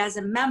speak, he has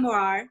a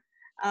memoir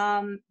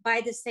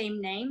by the same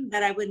name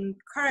that I would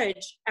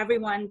encourage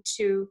everyone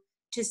to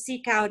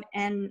seek out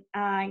and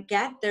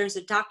get. There's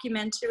a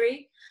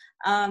documentary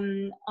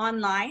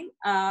online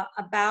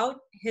about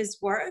his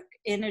work,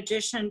 in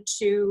addition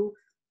to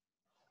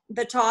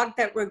the talk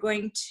that we're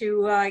going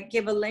to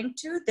give a link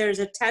to. There's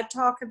a TED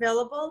Talk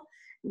available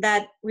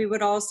that we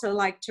would also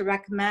like to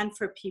recommend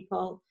for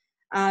people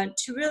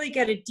to really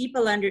get a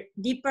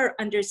deeper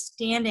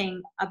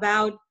understanding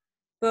about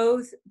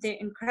both the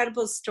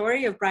incredible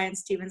story of Bryan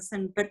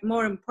Stevenson, but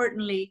more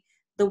importantly,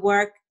 the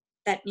work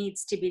that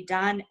needs to be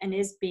done and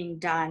is being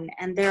done.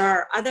 And there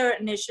are other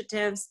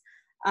initiatives,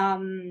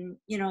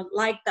 you know,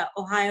 like the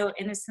Ohio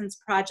Innocence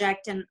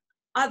Project and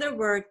other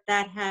work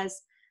that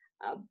has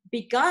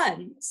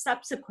begun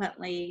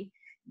subsequently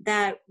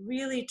that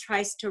really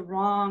tries to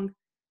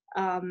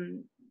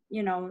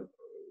you know,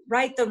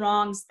 right the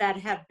wrongs that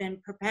have been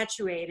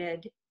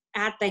perpetuated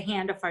at the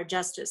hand of our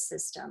justice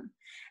system.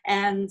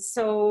 And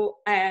so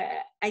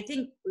I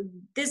think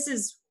this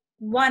is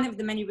one of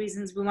the many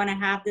reasons we want to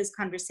have this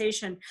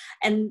conversation.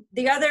 And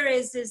the other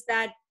is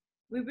that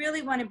we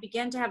really want to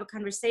begin to have a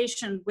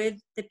conversation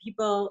with the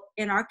people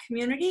in our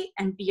community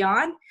and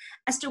beyond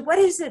as to what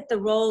is it the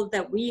role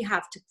that we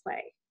have to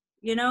play,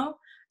 you know?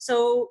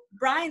 So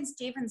Bryan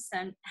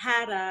Stevenson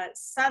had a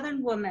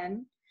Southern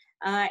woman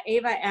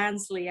Ava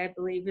Ansley, I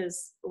believe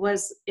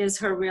is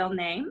her real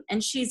name,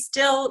 and she's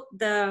still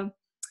the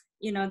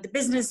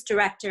business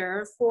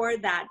director for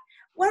that.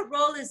 What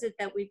role is it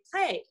that we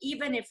play,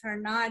 even if we're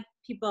not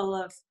people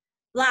of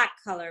Black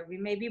color? We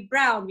may be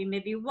brown, we may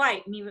be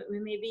white, we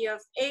may be of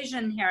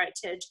Asian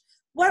heritage.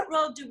 What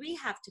role do we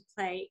have to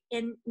play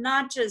in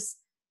not just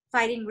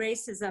fighting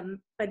racism,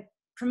 but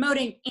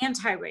promoting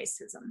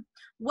anti-racism?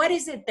 What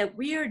is it that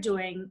we are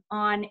doing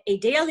on a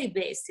daily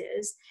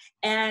basis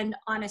and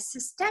on a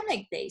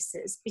systemic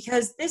basis?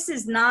 Because this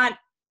is not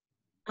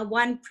a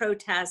one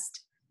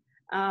protest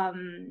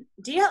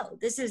deal.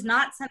 This is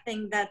not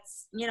something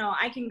that's,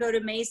 I can go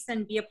to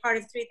Mason, be a part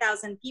of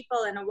 3,000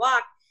 people in a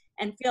walk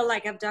and feel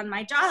like I've done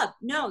my job.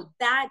 No,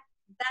 that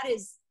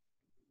is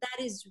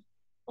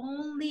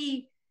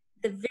only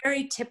the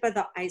very tip of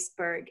the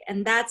iceberg,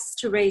 and that's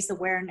to raise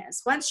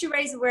awareness. Once you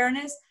raise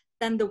awareness,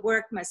 then the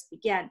work must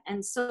begin.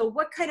 And so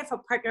what kind of a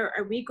partner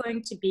are we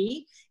going to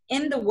be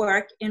in the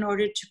work in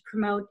order to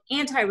promote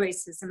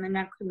anti-racism in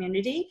our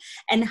community?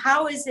 And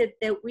how is it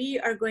that we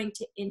are going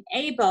to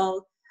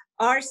enable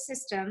our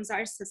systems,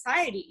 our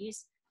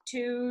societies,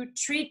 to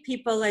treat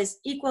people as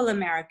equal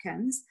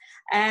Americans?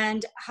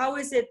 And how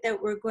is it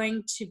that we're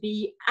going to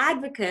be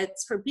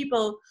advocates for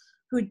people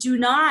who do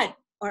not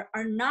or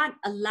are not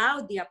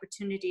allowed the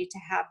opportunity to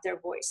have their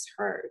voice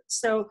heard?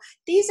 So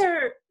these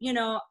are,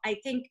 I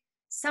think,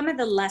 some of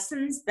the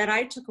lessons that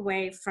I took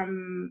away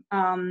from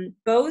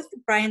both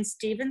Bryan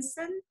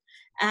Stevenson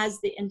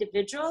as the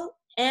individual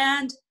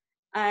and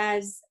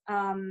as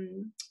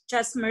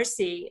Just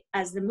Mercy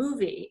as the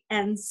movie.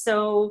 And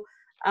so,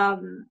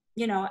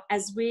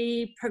 as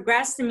we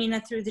progress,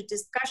 Amina, through the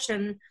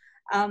discussion,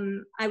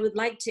 I would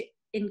like to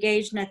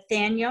engage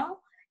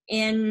Nathaniel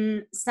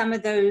in some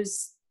of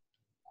those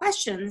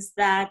questions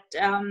that,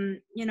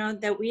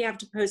 that we have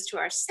to pose to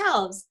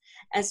ourselves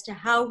as to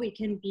how we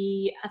can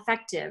be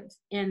effective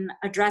in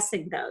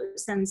addressing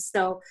those. And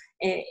so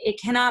it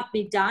cannot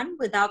be done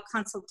without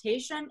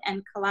consultation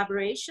and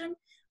collaboration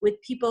with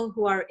people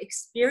who are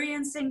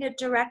experiencing it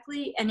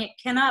directly, and it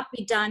cannot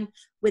be done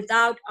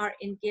without our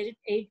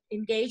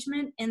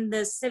engagement in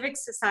the civic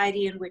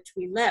society in which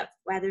we live,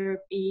 whether it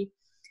be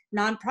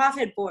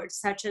nonprofit boards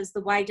such as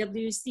the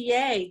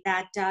YWCA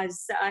that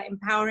does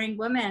empowering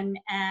women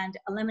and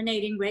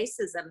eliminating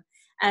racism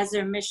as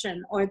their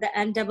mission, or the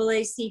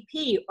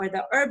NAACP, or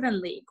the Urban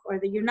League, or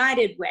the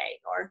United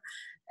Way, or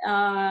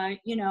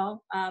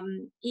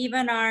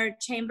even our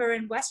chamber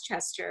in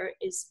Westchester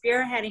is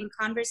spearheading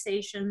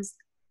conversations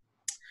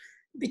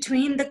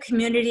between the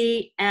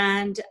community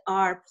and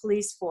our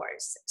police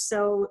force.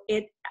 So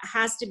it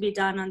has to be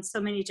done on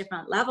so many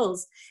different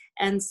levels.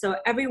 And so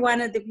every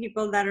one of the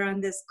people that are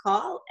on this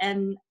call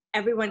and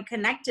everyone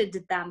connected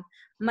to them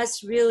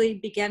must really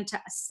begin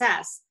to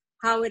assess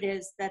how it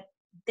is that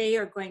they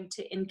are going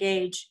to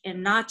engage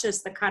in not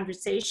just the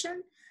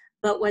conversation,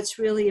 but what's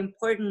really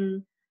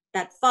important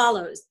that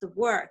follows the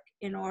work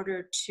in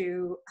order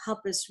to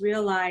help us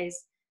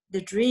realize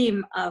the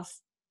dream of,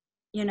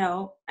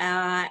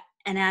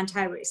 an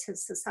anti-racist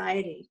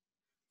society.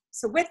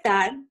 So with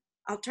that,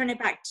 I'll turn it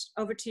back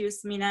over to you,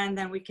 Samina, and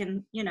then we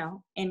can,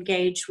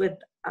 engage with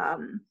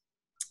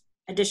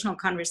additional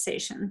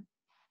conversation.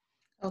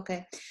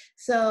 Okay,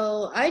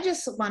 so I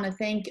just want to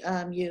thank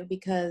you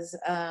because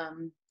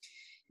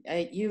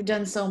you've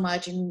done so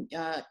much, and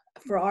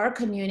for our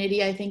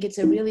community, I think it's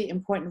a really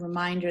important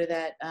reminder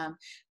that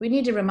we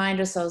need to remind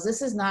ourselves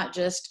this is not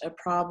just a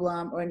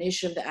problem or an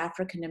issue of the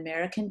African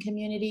American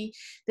community.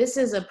 This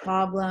is a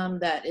problem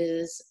that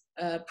is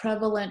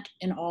prevalent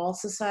in all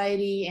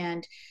society,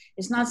 and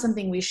it's not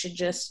something we should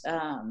just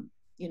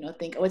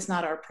think, oh, it's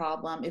not our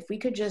problem. If we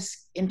could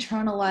just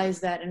internalize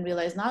that and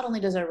realize not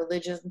only does our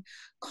religion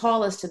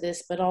call us to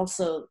this, but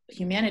also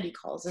humanity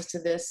calls us to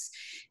this.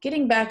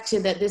 Getting back to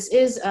that, this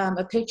is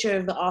a picture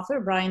of the author,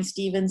 Bryan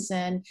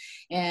Stevenson,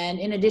 and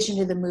in addition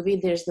to the movie,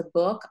 there's the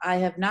book. I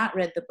have not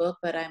read the book,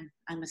 but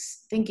I'm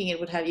thinking it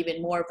would have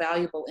even more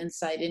valuable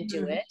insight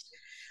into it.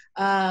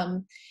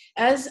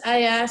 As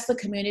I asked the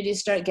community to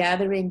start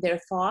gathering their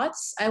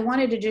thoughts, I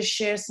wanted to just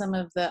share some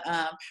of the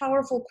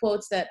powerful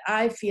quotes that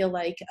I feel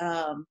like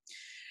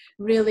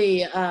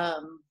really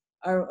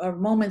are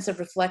moments of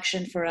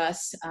reflection for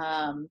us.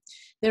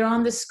 They're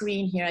on the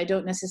screen here. I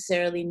don't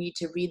necessarily need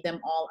to read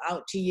them all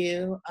out to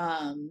you,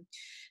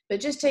 but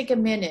just take a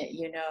minute,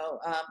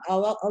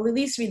 I'll at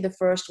least read the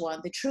first one.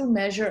 The true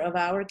measure of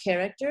our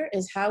character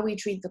is how we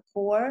treat the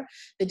poor,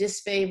 the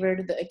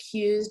disfavored, the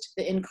accused,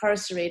 the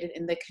incarcerated,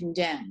 and the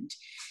condemned.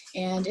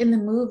 And in the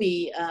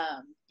movie,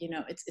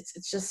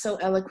 it's just so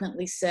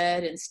eloquently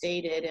said and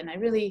stated. And I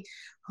really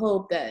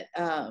hope that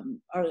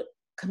our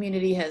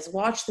community has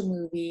watched the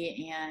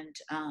movie and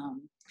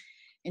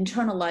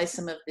internalize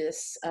some of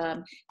this.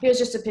 Here's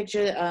just a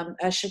picture,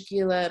 as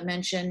Shakila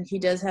mentioned, he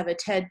does have a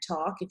TED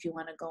Talk if you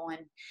want to go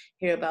and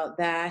hear about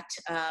that,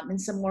 and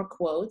some more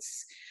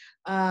quotes.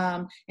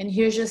 And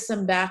here's just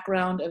some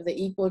background of the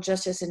Equal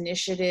Justice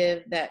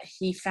Initiative that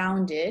he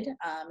founded,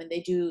 and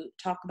they do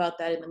talk about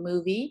that in the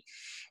movie.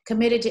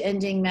 committed to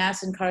ending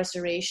mass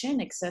incarceration,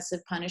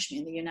 excessive punishment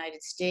in the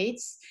United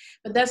States.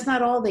 But that's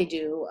not all they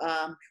do.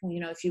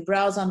 If you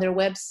browse on their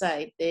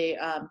website, they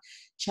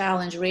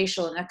challenge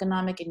racial and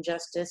economic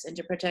injustice and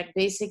to protect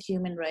basic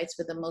human rights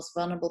for the most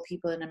vulnerable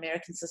people in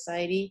American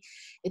society.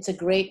 It's a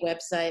great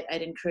website.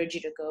 I'd encourage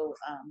you to go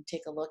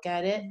take a look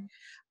at it.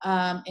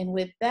 And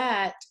with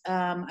that,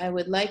 I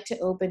would like to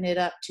open it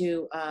up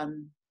to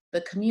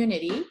the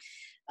community.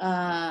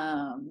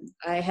 I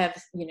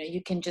have,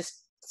 you can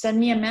just send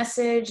me a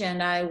message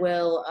and I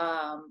will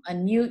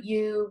unmute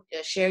you,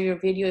 share your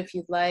video if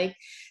you'd like.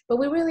 But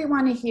we really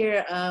want to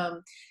hear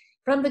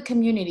from the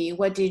community,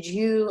 what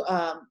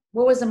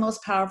was the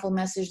most powerful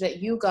message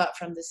that you got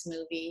from this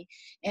movie?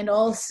 And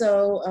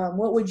also,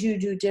 what would you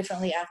do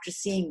differently after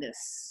seeing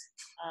this?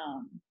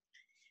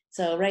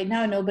 So right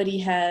now, nobody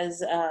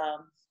has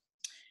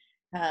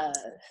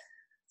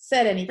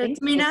said anything.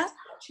 Mina,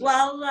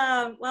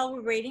 while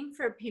we're waiting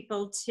for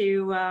people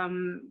to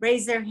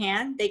raise their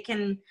hand,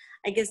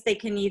 I guess they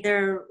can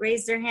either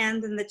raise their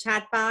hand in the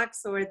chat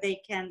box or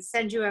they can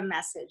send you a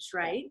message,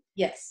 right?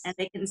 Yes. And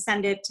they can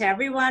send it to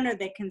everyone or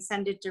they can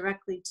send it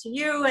directly to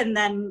you and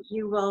then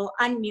you will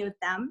unmute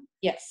them.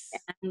 Yes.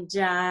 And,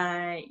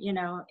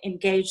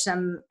 engage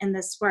them in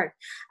this work.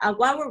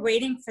 While we're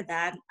waiting for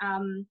that,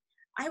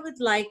 I would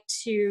like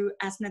to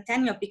ask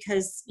Nathaniel,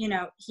 because,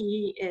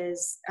 he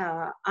is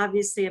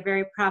obviously a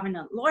very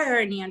prominent lawyer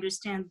and he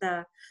understands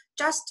the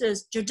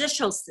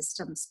judicial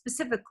system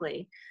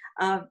specifically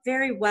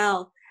very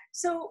well.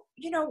 So,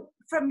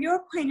 from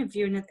your point of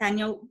view,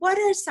 Nathaniel, what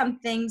are some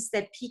things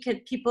that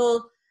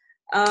people,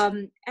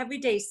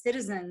 everyday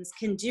citizens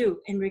can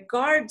do in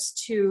regards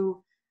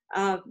to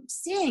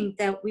seeing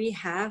that we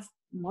have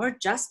more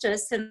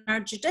justice in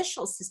our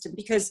judicial system?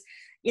 Because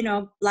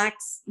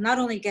Blacks not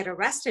only get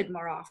arrested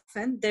more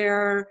often,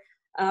 they're,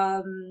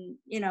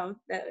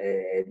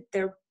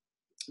 they're,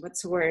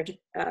 what's the word?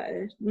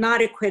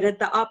 Not acquitted,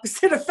 the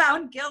opposite of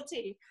found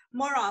guilty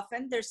more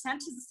often. Their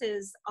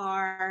sentences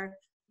are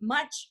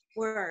much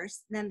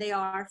worse than they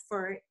are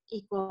for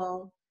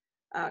equal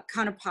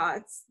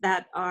counterparts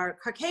that are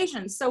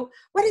Caucasian. So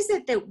what is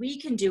it that we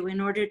can do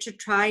in order to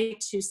try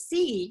to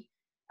see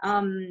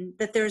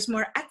that there's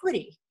more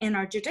equity in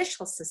our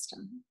judicial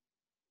system?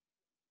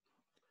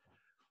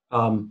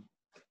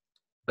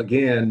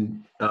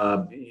 Again,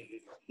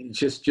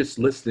 just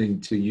listening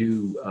to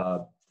you,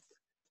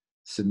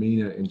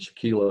 Samina and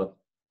Shakila,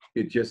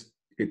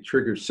 it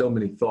triggers so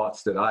many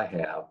thoughts that I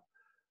have.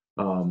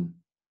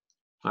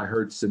 I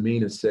heard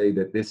Samina say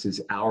that this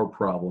is our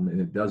problem and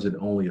it doesn't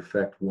only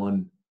affect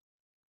one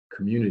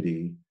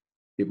community.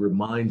 It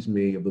reminds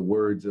me of the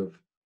words of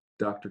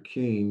Dr.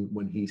 King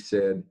when he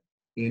said,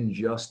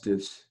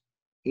 "Injustice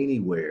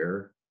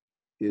anywhere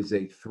is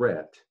a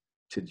threat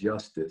to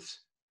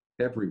justice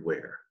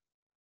everywhere."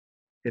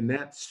 And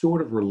that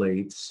sort of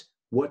relates,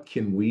 what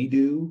can we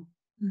do?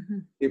 Mm-hmm.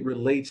 It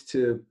relates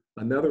to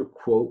another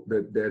quote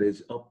that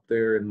is up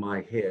there in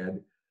my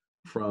head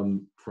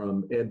from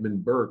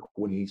Edmund Burke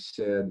when he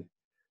said,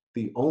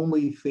 "The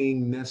only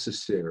thing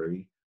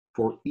necessary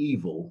for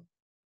evil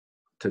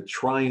to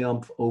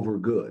triumph over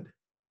good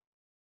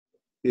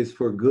is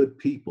for good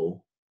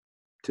people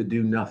to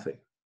do nothing."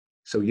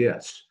 So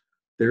yes,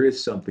 there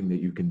is something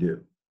that you can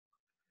do.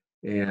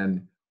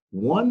 And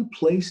one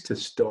place to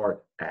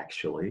start,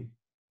 actually,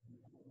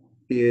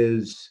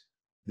 is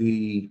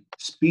the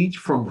speech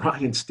from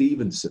Bryan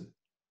Stevenson.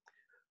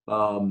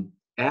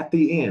 At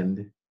the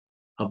end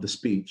of the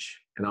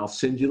speech, and I'll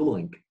send you the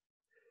link,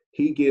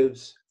 he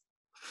gives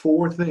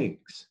 4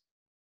 things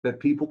that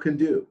people can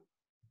do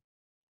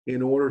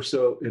in order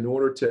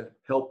to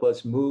help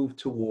us move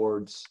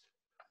towards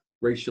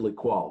racial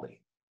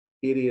equality.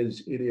 It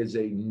is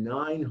a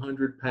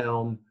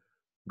 900-pound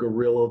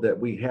gorilla that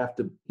we have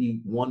to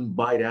eat one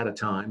bite at a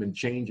time, and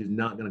change is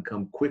not going to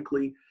come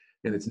quickly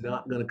and it's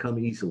not going to come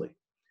easily.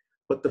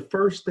 But the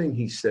first thing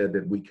he said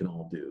that we can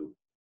all do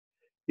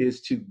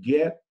is to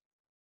get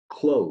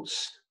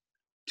close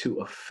to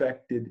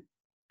affected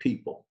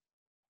people.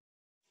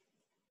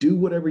 Do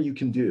whatever you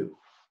can do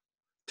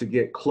to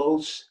get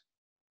close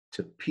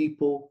to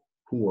people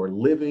who are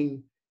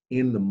living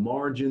in the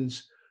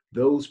margins,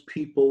 those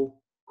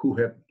people who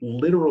have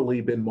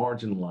literally been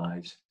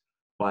marginalized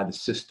by the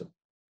system.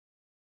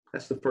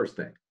 That's the first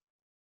thing.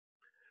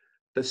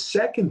 The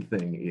second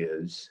thing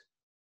is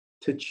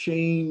to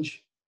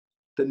change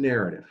the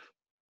narrative.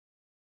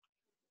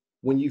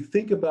 When you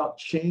think about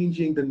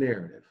changing the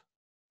narrative,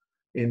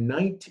 in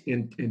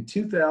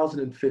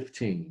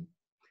 2015,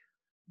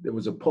 there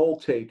was a poll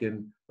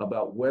taken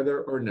about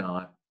whether or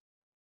not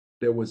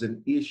there was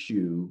an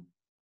issue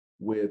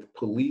with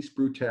police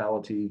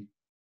brutality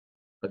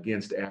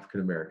against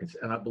African Americans.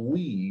 And I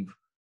believe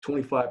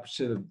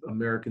 25% of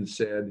Americans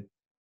said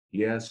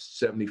yes,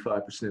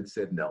 75%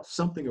 said no,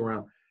 something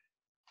around.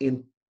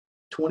 In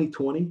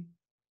 2020,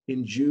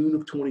 in June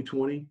of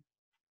 2020,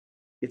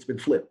 it's been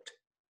flipped.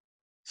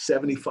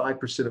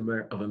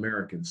 75% of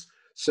Americans.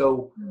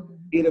 So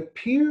it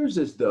appears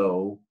as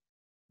though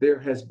there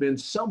has been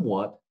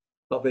somewhat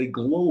of a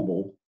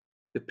global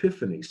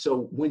epiphany.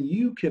 So when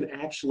you can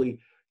actually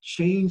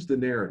change the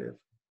narrative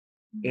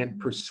and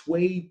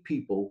persuade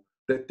people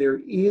that there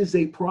is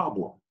a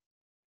problem,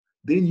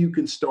 then you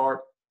can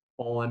start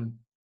on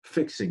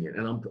fixing it.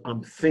 And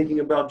I'm thinking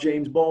about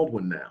James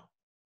Baldwin now.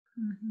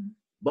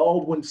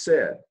 Baldwin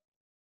said,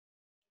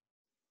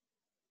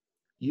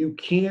 you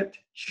can't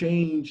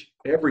change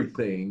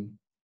everything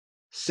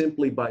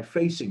simply by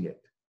facing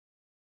it,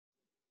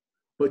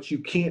 but you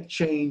can't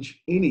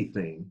change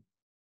anything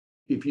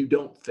if you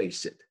don't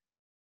face it.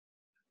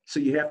 So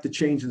you have to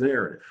change the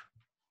narrative.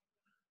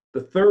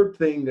 The third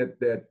thing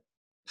that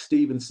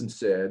Stevenson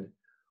said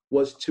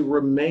was to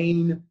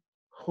remain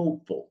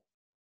hopeful.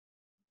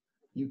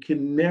 You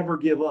can never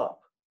give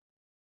up.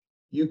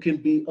 You can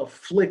be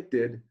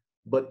afflicted,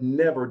 but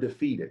never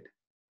defeated.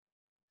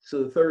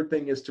 So the third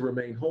thing is to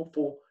remain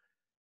hopeful.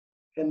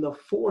 And the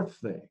fourth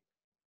thing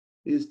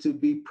is to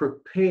be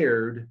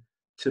prepared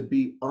to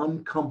be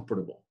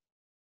uncomfortable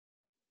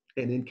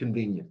and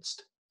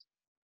inconvenienced.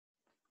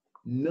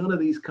 None of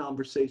these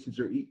conversations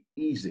are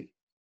easy.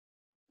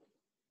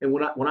 And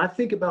when I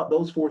think about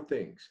those four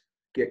things,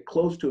 get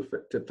close to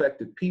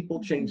affected people,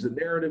 change the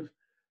narrative,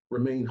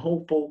 remain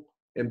hopeful,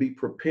 and be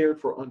prepared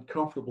for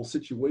uncomfortable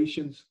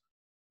situations,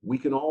 we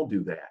can all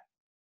do that.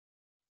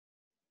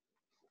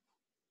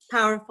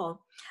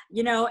 Powerful.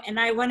 You know, and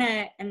I want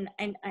to, and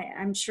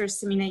I'm sure,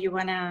 Samina, you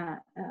want to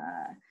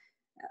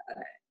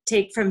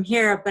take from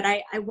here, but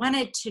I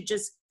wanted to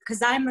just,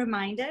 because I'm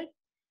reminded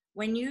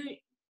when you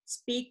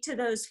speak to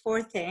those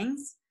four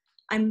things,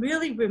 I'm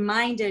really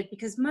reminded,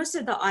 because most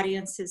of the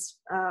audiences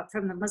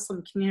from the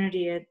Muslim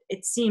community,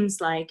 it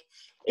seems like,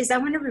 is I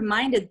want to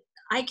remind it,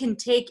 I can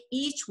take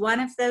each one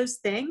of those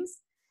things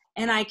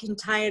and I can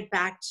tie it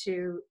back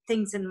to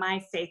things in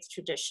my faith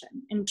tradition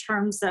in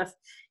terms of,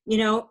 you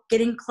know,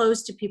 getting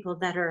close to people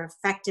that are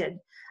affected,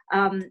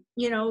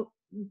 you know,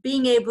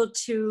 being able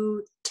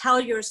to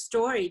tell your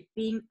story,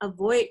 being a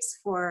voice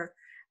for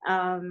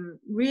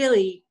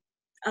really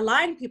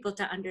allowing people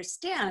to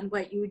understand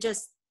what you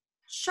just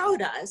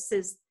showed us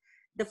is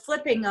the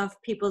flipping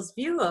of people's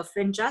view of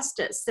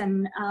injustice.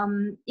 And,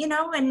 you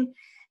know,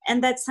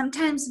 and that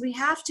sometimes we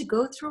have to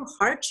go through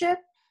hardship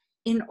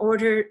in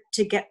order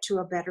to get to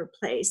a better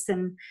place.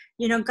 And,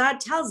 you know,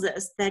 God tells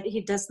us that he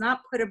does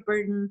not put a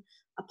burden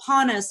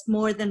upon us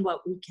more than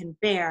what we can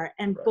bear.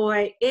 And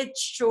boy, it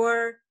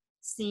sure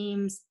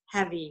seems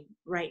heavy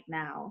right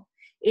now.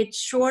 It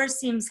sure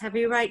seems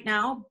heavy right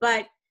now,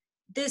 but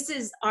this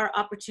is our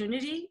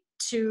opportunity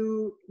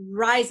to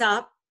rise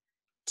up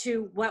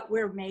to what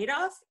we're made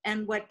of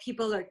and what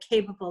people are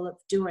capable of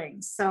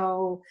doing.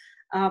 So,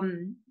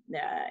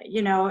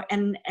 you know,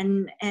 and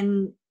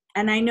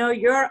I know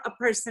you're a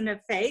person of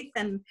faith,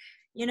 and,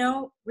 you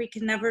know, we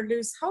can never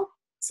lose hope.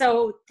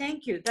 So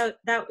thank you.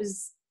 That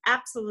was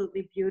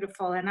absolutely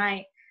beautiful. And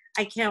I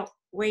can't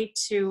wait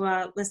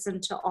to listen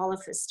to all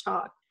of his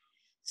talk.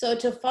 So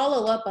to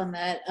follow up on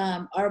that,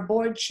 our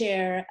board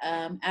chair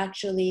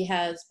actually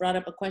has brought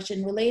up a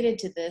question related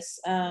to this.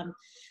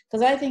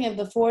 Because I think of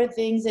the four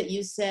things that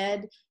you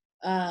said,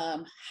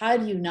 how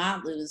do you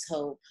not lose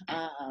hope?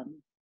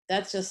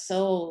 That's just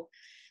so,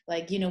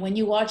 like, you know, when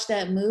you watch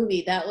that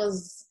movie, that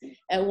was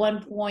at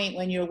one point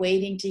when you're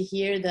waiting to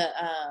hear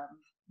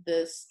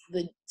the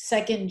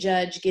second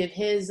judge give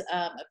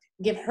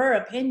her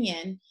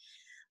opinion,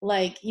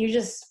 like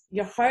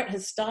your heart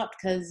has stopped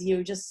because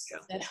you're just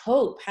that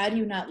hope. How do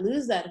you not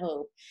lose that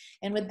hope?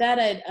 And with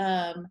that,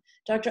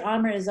 Dr.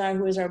 Amr Azhar,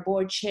 who is our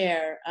board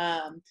chair,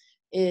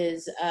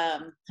 has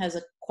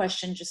a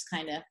question just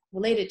kind of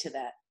related to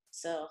that.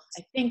 So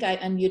I think I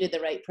unmuted the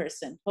right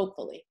person,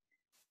 hopefully.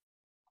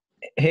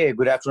 Hey,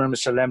 good afternoon,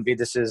 Mr. Lampley.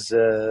 This is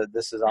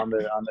Amr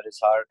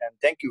Azhar, and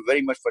thank you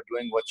very much for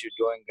doing what you're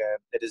doing.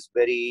 It is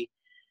very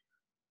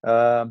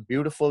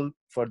beautiful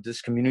for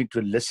this community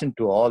to listen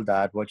to all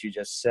that, what you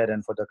just said,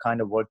 and for the kind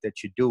of work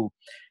that you do.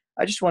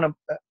 I just want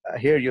to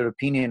hear your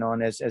opinion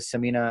on, as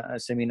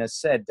Samina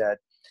said, that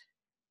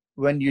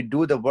when you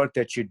do the work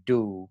that you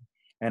do,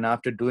 and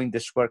after doing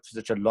this work for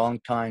such a long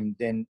time,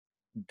 then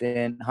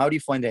how do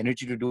you find the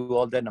energy to do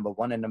all that, number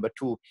one? And number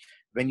two,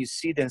 when you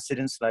see the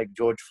incidents like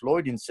George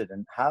Floyd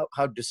incident, how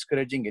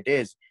discouraging it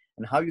is,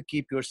 and how you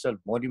keep yourself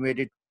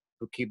motivated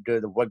to keep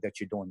the work that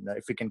you're doing.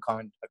 If you can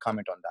comment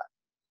on that.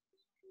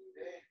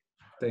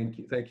 Thank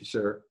you,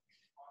 sir.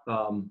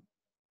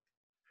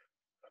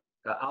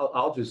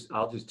 I'll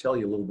just tell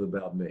you a little bit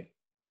about me.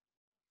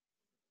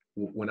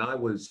 When I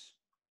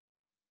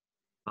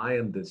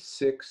am the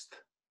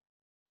sixth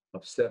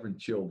of 7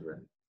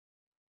 children.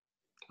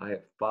 I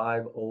had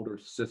 5 older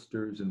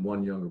sisters and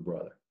 1 younger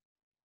brother.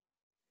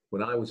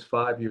 When I was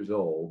 5 years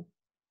old,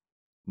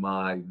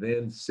 my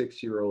then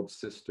 6-year-old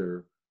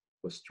sister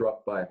was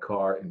struck by a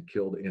car and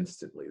killed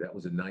instantly. That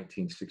was in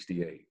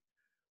 1968.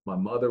 My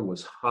mother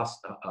was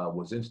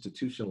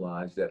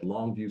institutionalized at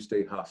Longview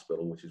State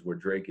Hospital, which is where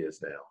Drake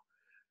is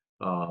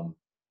now,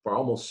 for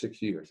almost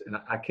 6 years. And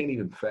I can't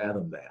even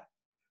fathom that.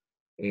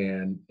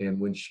 And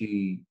when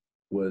she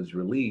was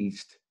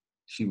released,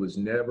 she was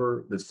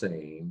never the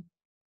same.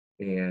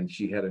 And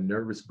she had a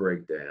nervous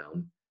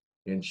breakdown.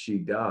 and she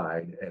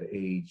died at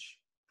age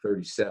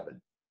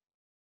 37.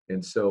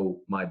 And so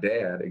my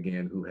dad,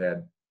 again, who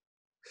had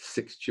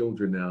 6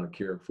 children now to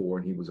care for,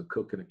 and he was a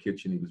cook in a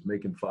kitchen, he was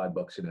making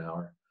 $5 an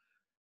hour.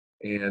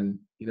 And,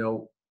 you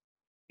know,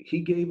 he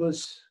gave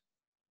us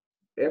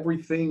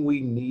everything we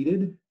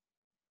needed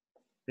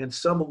and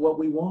some of what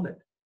we wanted.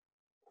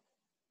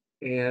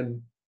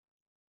 And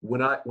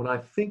when I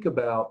think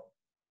about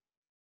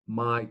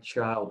my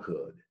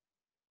childhood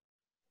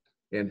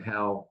and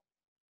how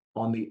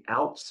on the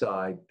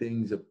outside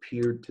things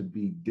appeared to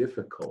be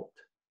difficult,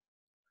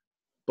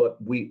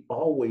 but we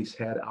always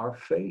had our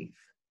faith.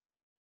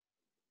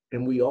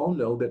 And we all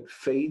know that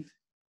faith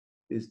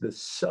is the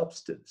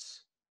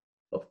substance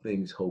of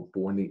things hoped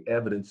for and the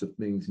evidence of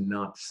things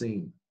not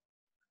seen.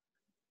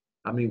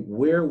 I mean,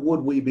 where would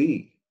we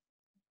be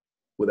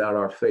without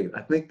our faith?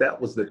 I think that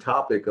was the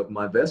topic of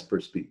my Vesper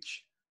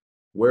speech.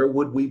 Where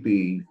would we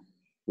be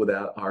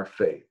without our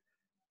faith?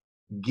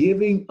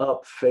 Giving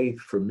up faith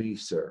for me,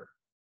 sir,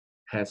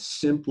 has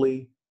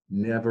simply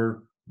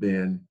never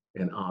been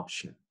an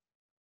option.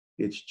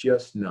 It's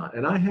just not.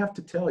 And I have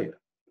to tell you,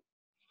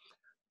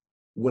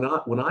 when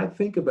I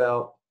think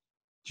about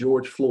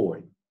George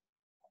Floyd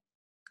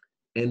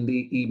and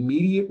the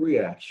immediate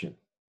reaction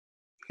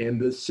and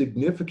the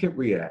significant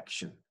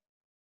reaction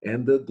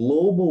and the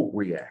global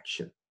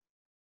reaction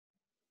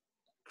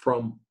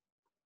from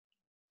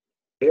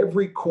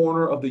every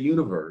corner of the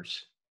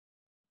universe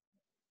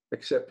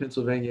except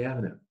Pennsylvania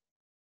Avenue.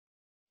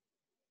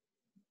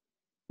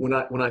 When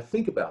I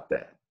think about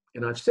that,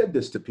 and I've said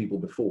this to people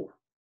before,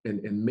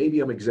 and maybe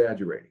I'm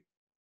exaggerating,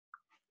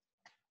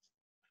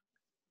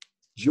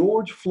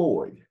 George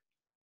Floyd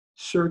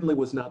certainly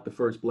was not the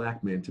first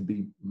Black man to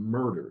be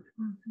murdered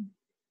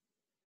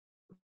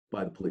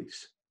by the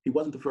police. He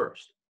wasn't the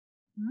first.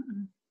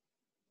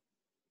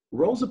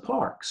 Rosa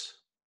Parks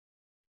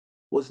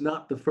was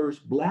not the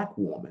first Black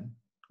woman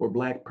or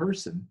Black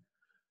person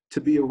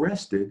to be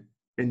arrested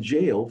and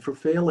jailed for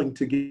failing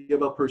to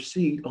give up her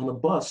seat on a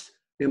bus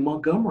in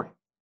Montgomery.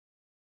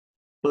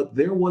 But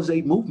there was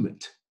a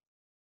movement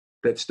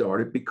that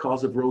started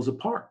because of Rosa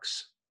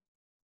Parks.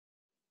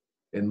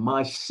 And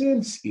my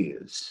sense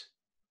is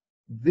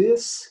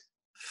this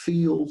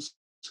feels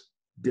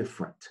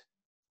different.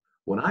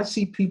 When I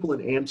see people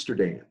in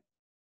Amsterdam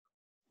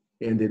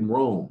and in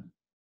Rome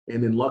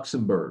and in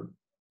Luxembourg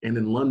and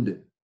in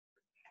London,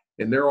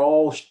 and they're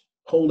all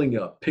holding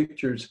up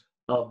pictures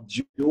of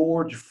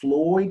George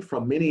Floyd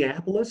from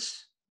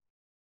Minneapolis,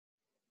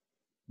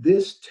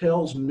 this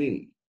tells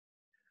me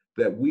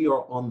that we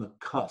are on the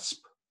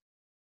cusp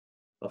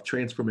of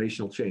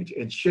transformational change.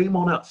 And shame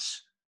on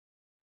us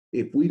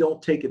if we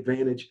don't take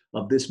advantage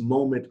of this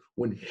moment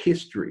when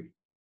history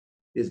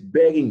is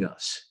begging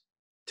us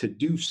to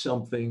do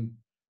something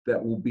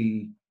that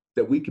we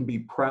can be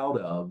proud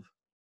of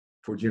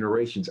for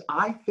generations.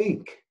 I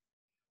think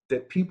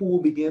that people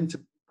will begin to,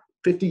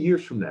 50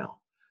 years from now,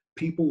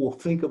 people will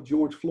think of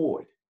George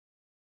Floyd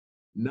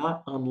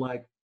not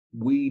unlike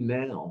we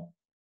now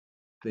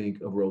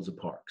think of Rosa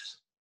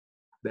Parks.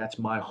 That's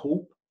my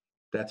hope,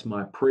 that's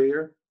my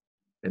prayer,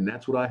 and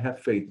that's what I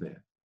have faith in.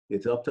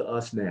 It's up to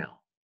us now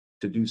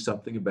to do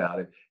something about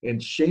it,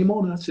 and shame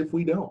on us if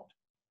we don't.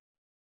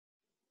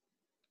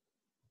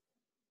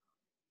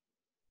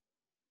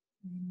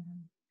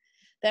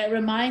 That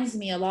reminds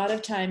me a lot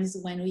of times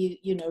when we,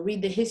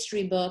 read the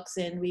history books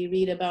and we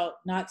read about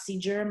Nazi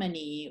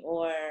Germany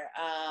or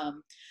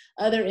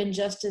other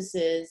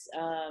injustices,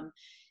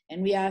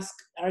 and we ask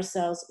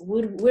ourselves,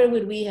 where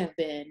would we have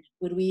been?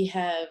 Would we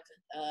have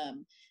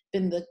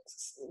been the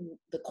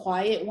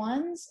quiet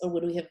ones, or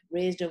would we have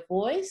raised a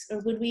voice, or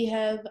would we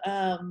have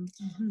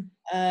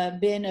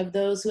been of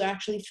those who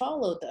actually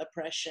followed the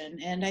oppression?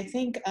 And I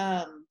think,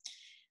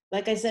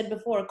 like I said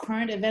before,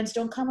 current events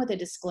don't come with a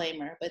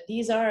disclaimer, but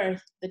these are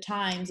the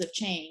times of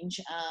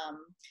change.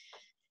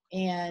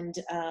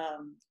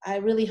 I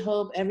really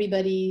hope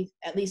everybody,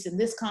 at least in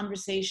this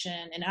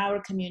conversation, in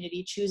our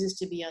community, chooses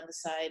to be on the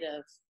side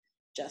of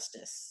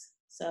justice.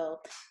 So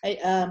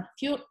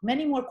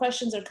many more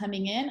questions are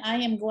coming in. I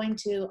am going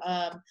to,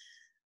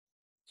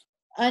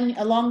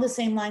 along the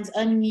same lines,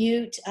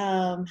 unmute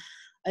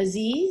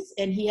Aziz,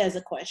 and he has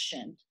a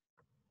question.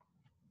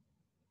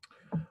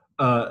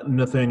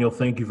 Nathaniel,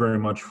 thank you very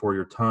much for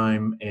your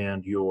time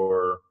and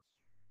your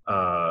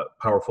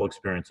powerful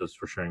experiences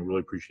for sharing. Really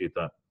appreciate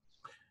that.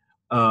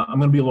 I'm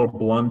going to be a little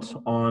blunt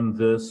on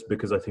this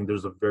because I think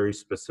there's a very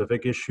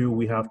specific issue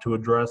we have to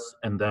address,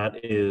 and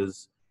that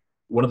is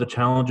one of the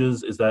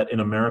challenges is that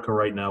in America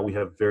right now we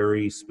have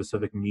very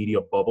specific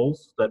media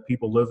bubbles that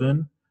people live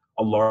in.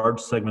 A large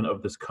segment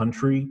of this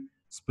country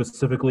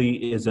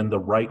specifically is in the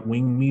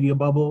right-wing media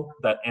bubble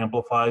that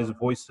amplifies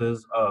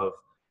voices of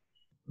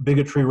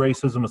bigotry,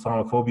 racism,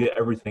 Islamophobia,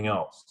 everything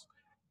else.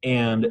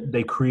 And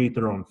they create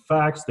their own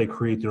facts, they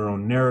create their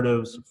own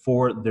narratives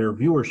for their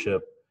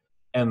viewership.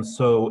 And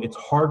so it's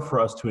hard for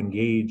us to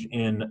engage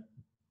in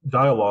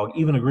dialogue,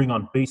 even agreeing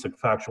on basic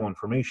factual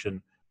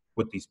information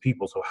with these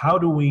people. So how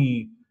do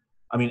we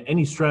I mean,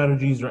 any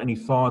strategies or any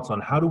thoughts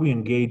on how do we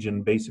engage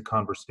in basic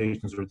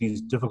conversations or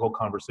these difficult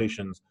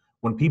conversations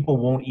when people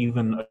won't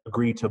even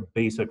agree to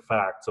basic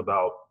facts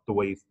about the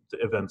way the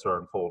events are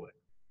unfolding?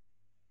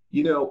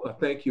 You know,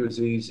 thank you,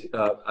 Aziz.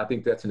 I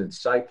think that's an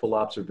insightful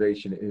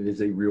observation, and it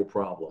is a real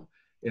problem.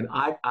 And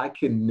I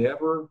can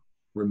never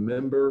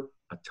remember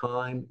a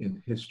time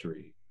in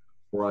history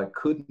where I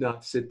could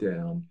not sit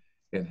down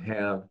and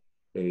have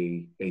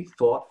a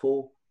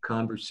thoughtful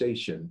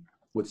conversation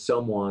with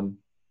someone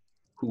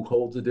who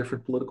holds a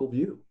different political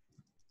view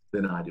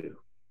than I do.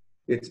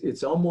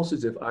 It's almost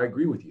as if I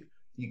agree with you.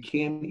 You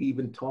can't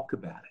even talk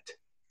about it.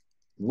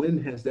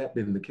 When has that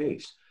been the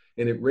case?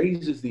 And it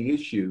raises the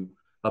issue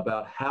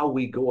about how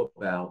we go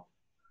about,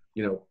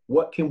 you know,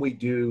 what can we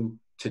do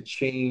to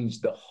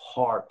change the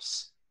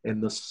hearts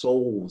and the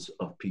souls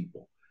of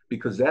people?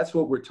 Because that's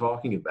what we're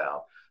talking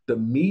about. The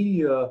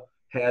media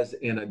has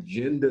an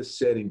agenda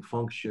setting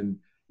function,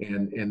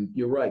 and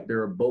you're right,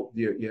 there are both,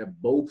 you have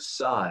both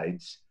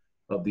sides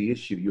of the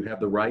issue. You have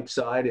the right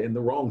side and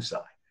the wrong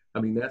side. I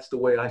mean, that's the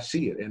way I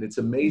see it. And it's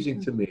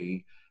amazing to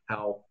me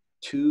how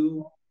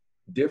two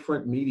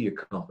different media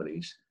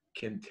companies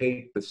can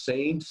take the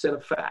same set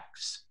of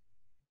facts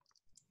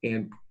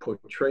and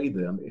portray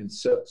them in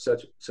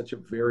such a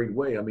varied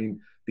way. I mean,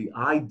 the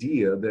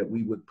idea that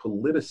we would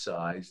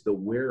politicize the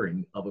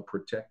wearing of a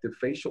protective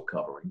facial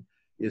covering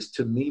is,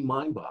 to me,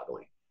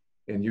 mind-boggling.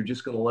 And you're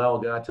just going to allow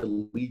a guy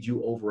to lead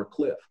you over a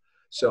cliff.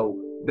 So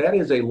that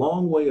is a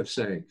long way of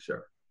saying,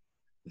 sir,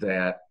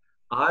 that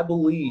I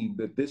believe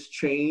that this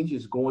change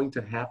is going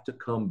to have to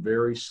come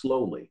very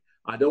slowly.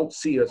 I don't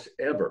see us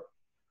ever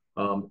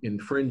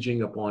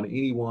infringing upon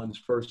anyone's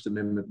First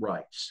Amendment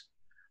rights.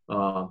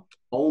 The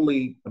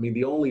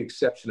only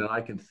exception that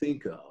I can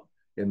think of,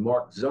 and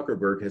Mark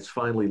Zuckerberg has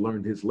finally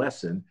learned his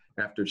lesson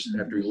after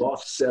he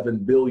lost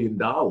 $7 billion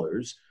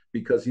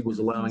because he was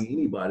allowing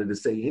anybody to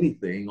say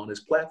anything on his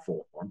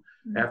platform.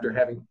 After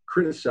having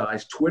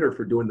criticized Twitter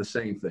for doing the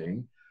same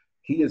thing,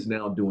 he is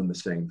now doing the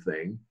same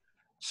thing.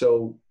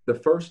 So the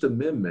First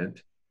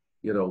Amendment,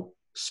 you know,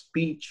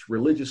 speech,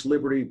 religious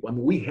liberty, I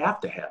mean, we have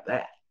to have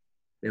that.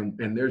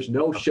 And there's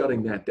no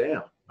shutting that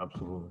down.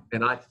 Absolutely.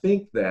 And I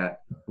think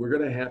that we're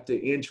going to have to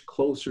inch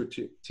closer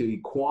to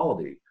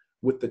equality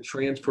with the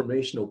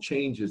transformational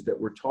changes that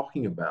we're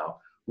talking about,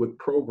 with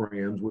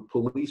programs, with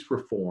police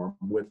reform,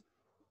 with,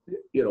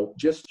 you know,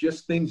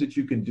 just things that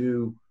you can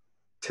do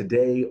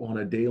today on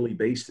a daily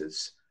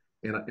basis.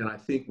 And I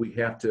think we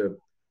have to,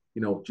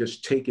 you know,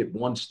 just take it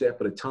one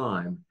step at a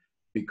time,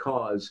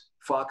 because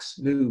Fox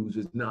News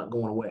is not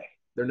going away.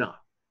 They're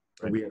not.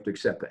 Right. And we have to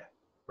accept that.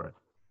 Right.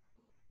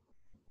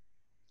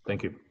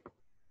 Thank you.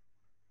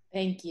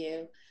 Thank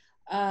you.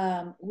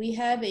 We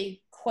have a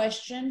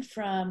question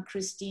from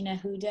Christina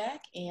Hudak,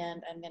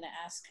 and I'm going to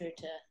ask her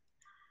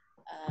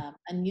to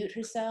unmute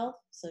herself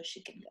so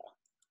she can go.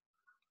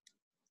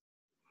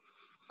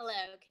 Hello,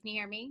 can you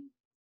hear me?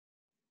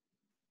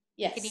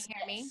 Yes. Can you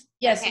hear me?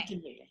 Yes, Okay. we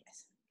can hear you.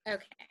 Yes.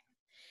 Okay.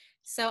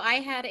 So I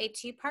had a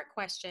two-part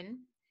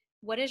question.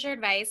 What is your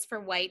advice for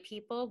white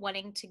people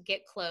wanting to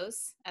get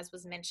close, as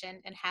was mentioned,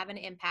 and have an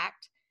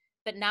impact,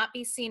 but not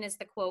be seen as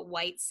the, quote,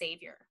 white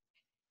savior?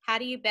 How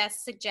do you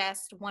best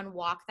suggest one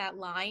walk that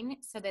line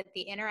so that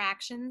the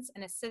interactions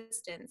and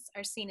assistance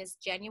are seen as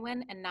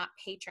genuine and not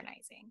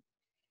patronizing?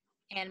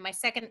 And my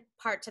second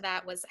part to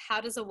that was, how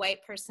does a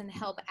white person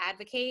help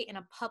advocate in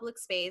a public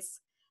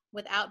space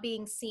without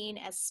being seen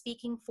as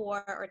speaking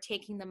for or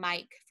taking the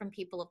mic from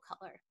people of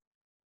color?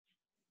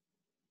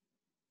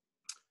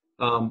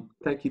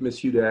 Thank you, Ms.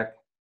 Hudak.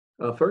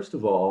 First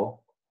of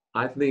all,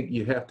 I think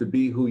you have to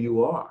be who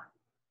you are.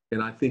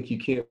 And I think you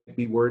can't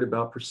be worried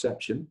about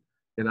perception.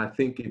 And I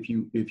think if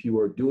you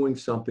are doing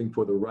something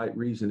for the right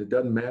reason, it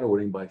doesn't matter what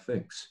anybody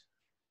thinks.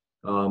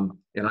 And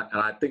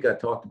I think I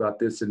talked about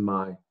this in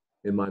my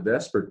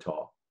Vesper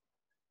talk.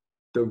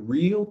 The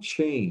real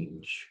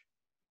change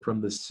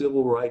from the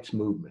civil rights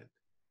movement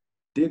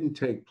didn't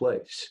take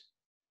place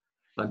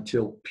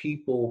until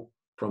people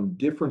from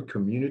different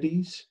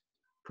communities,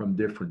 from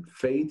different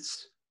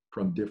faiths,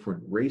 from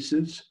different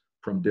races,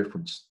 from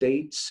different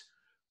states.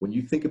 When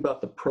you think about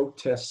the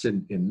protests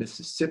in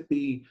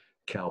Mississippi,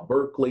 Cal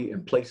Berkeley,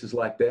 and places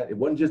like that, it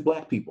wasn't just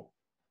Black people.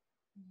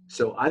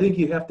 So I think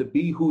you have to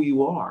be who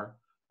you are,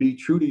 be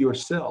true to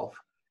yourself.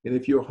 And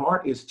if your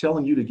heart is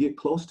telling you to get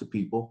close to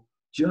people,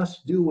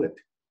 just do it.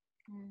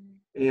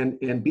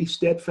 And be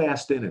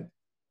steadfast in it.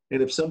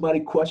 And if somebody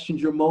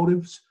questions your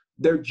motives,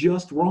 they're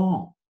just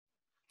wrong.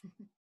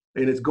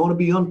 And it's going to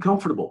be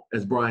uncomfortable,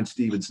 as Brian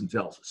Stevenson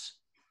tells us.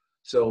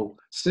 So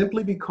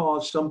simply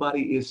because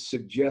somebody is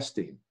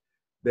suggesting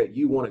that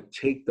you want to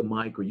take the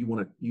mic, or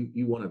you're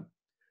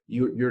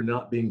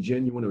not being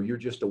genuine, or you're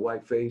just a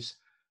white face,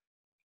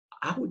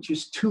 I would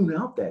just tune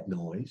out that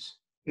noise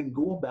and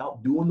go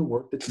about doing the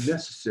work that's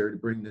necessary to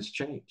bring this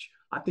change.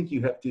 I think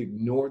you have to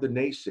ignore the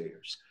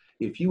naysayers.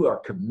 If you are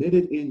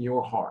committed in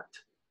your heart,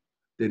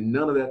 then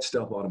none of that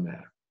stuff ought to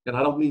matter. And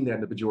I don't mean that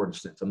in a pejorative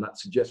sense. I'm not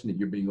suggesting that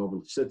you're being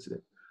overly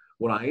sensitive.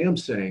 What I am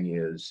saying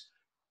is,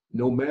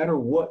 no matter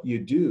what you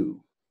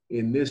do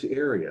in this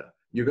area,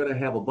 you're going to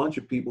have a bunch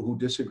of people who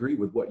disagree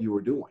with what you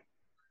were doing.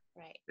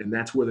 Right. And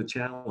that's where the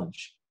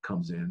challenge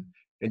comes in.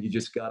 And you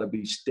just got to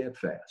be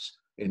steadfast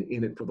and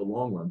in it for the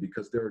long run,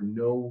 because there are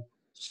no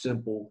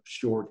simple,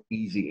 short,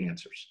 easy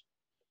answers.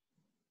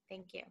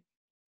 Thank you.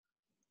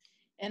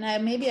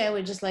 And maybe I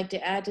would just like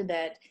to add to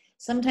that.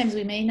 Sometimes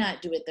we may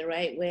not do it the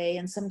right way,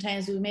 and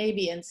sometimes we may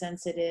be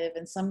insensitive,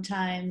 and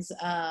sometimes,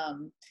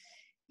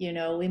 you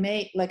know, we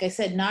may, like I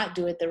said, not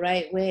do it the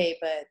right way,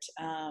 but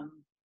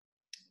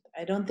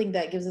I don't think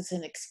that gives us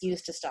an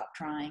excuse to stop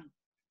trying.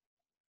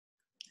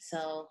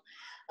 So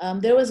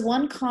there was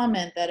one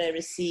comment that I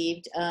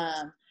received.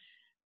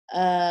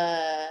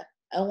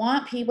 I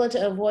want people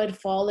to avoid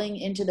falling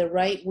into the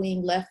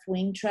right-wing,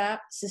 left-wing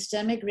trap.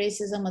 Systemic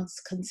racism is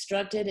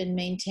constructed and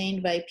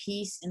maintained by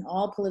peace in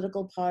all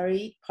political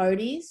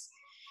parties,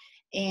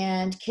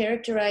 and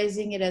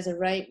characterizing it as a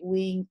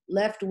right-wing,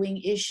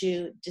 left-wing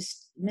issue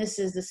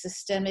dismisses the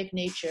systemic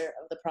nature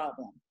of the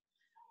problem.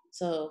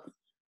 So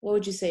what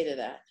would you say to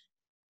that?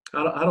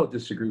 I don't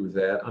disagree with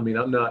that. I mean,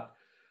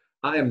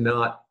 I am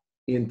not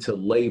into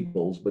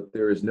labels, but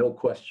there is no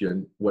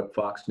question what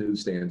Fox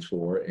News stands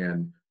for,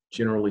 and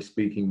generally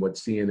speaking, what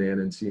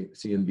CNN and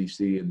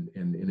CNBC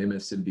and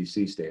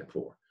MSNBC stand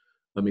for.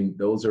 I mean,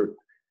 those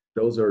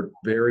are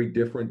very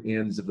different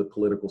ends of the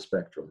political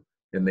spectrum,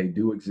 and they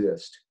do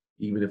exist,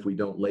 even if we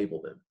don't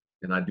label them.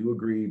 And I do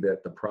agree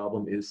that the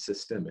problem is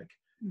systemic,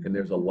 and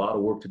there's a lot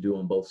of work to do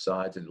on both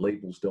sides, and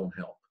labels don't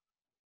help.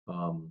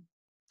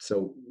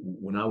 So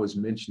when I was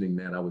mentioning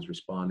that, I was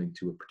responding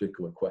to a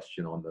particular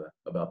question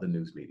about the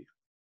news media.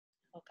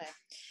 Okay.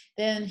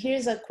 Then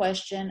here's a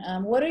question.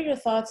 What are your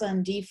thoughts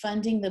on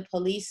defunding the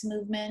police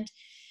movement,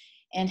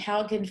 and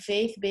how can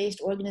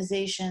faith-based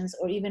organizations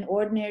or even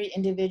ordinary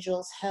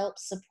individuals help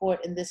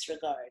support in this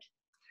regard?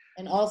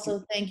 And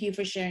also, thank you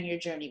for sharing your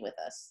journey with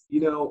us.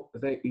 You know,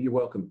 you're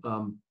welcome.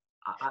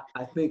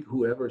 I think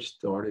whoever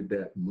started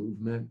that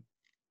movement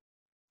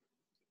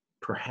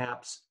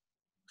perhaps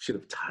should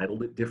have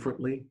titled it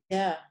differently.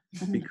 Yeah.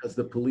 Because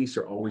the police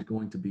are always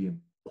going to be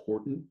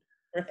important.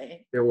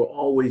 Right. There will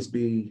always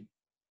be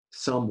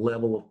some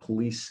level of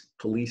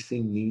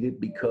policing needed,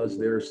 because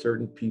there are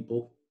certain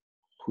people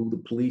who the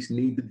police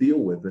need to deal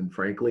with, and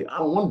frankly, I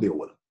don't want to deal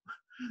with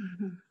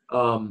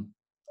them.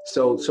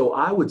 So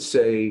I would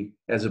say,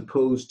 as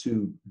opposed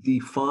to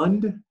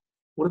defund,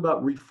 what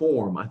about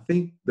reform? I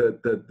think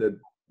that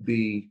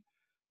the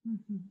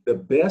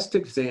best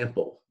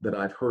example that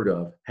I've heard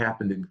of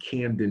happened in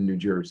Camden, New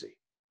Jersey,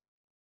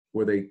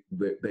 where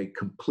they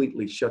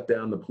completely shut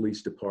down the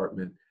police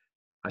department.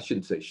 I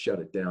shouldn't say shut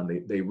it down.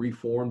 They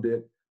reformed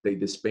it, they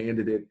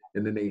disbanded it,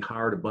 and then they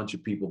hired a bunch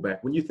of people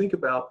back. When you think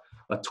about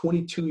a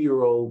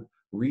 22-year-old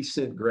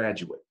recent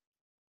graduate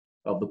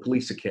of the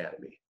police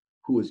academy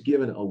who was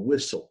given a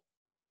whistle,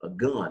 a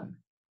gun,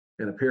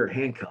 and a pair of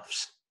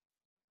handcuffs,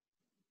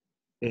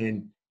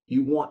 and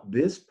you want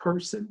this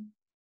person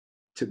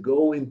to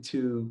go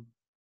into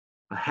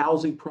a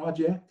housing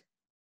project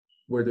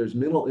where there's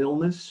mental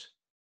illness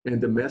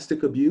and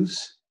domestic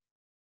abuse,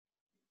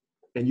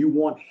 and you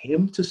want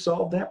him to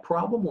solve that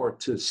problem or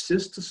to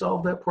assist to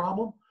solve that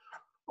problem,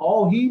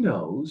 all he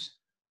knows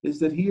is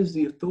that he is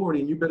the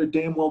authority, and you better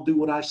damn well do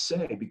what I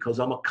say, because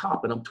I'm a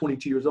cop and I'm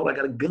 22 years old, I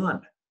got a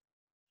gun.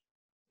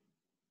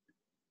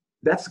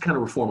 That's the kind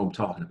of reform I'm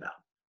talking about.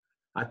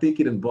 I think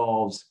it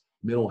involves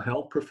mental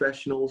health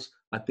professionals.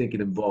 I think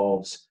it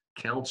involves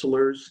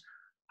counselors.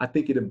 I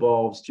think it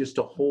involves just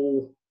a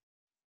whole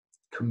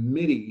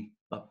committee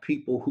of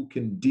people who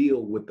can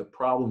deal with the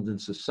problems in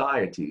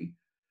society,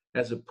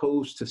 as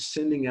opposed to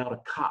sending out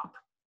a cop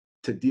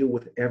to deal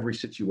with every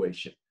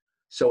situation.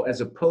 So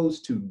as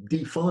opposed to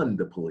defund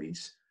the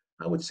police,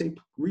 I would say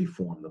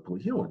reform the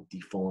police. You don't want to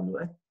defund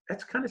them.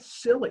 That's kind of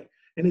silly.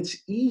 And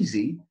it's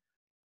easy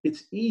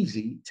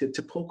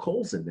to poke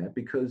holes in that,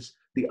 because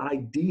the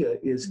idea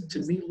is, to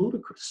me,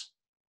 ludicrous.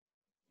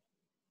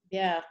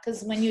 Yeah,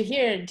 because when you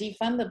hear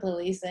defund the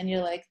police, then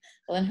you're like,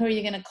 well, then who are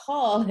you going to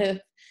call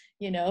if,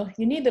 you know,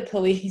 you need the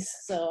police?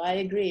 So I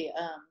agree.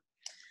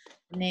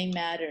 Name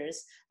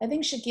matters. I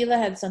think Shakila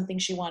had something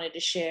she wanted to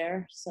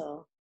share.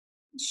 So.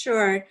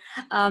 Sure.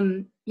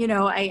 You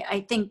know,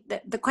 I think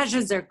that the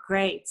questions are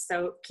great,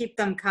 so keep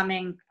them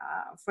coming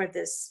for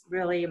this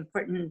really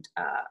important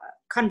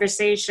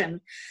conversation.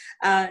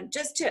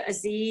 Just to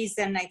Aziz,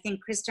 and I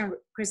think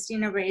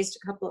Christina raised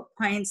a couple of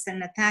points, and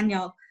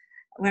Nathaniel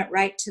went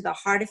right to the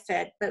heart of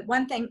it. But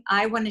one thing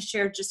I want to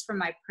share, just from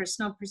my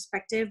personal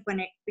perspective, when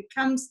it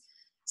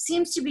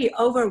seems to be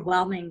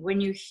overwhelming when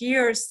you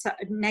hear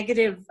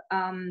negative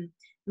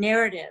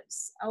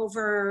narratives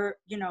over,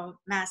 you know,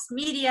 mass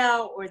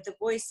media or the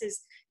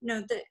voices, you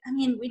know,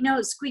 we know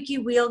squeaky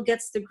wheel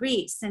gets the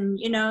grease, and,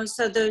 you know,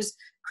 so those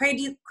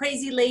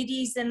crazy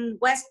ladies in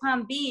West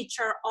Palm Beach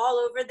are all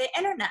over the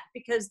internet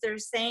because they're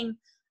saying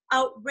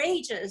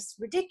outrageous,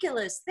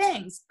 ridiculous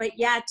things, but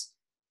yet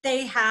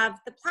they have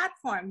the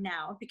platform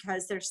now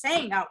because they're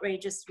saying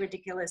outrageous,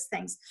 ridiculous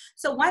things.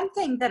 So one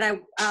thing that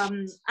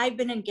I've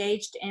been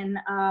engaged in,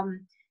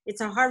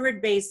 it's a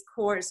Harvard-based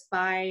course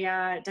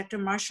by Dr.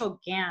 Marshall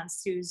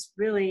Gantz, who's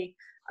really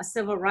a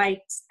civil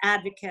rights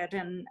advocate,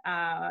 and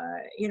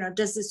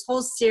does this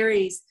whole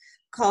series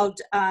called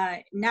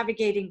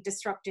Navigating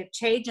Disruptive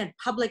Change and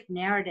Public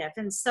Narrative.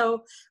 And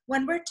so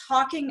when we're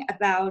talking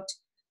about,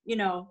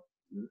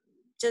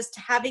 just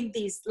having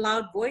these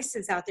loud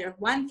voices out there,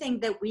 one thing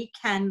that we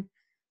can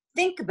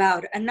think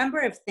about, a number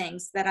of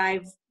things that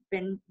I've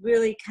been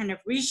really kind of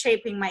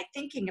reshaping my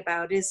thinking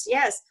about is,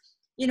 yes,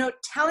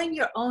 telling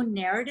your own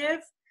narrative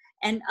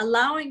and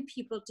allowing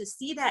people to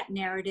see that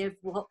narrative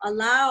will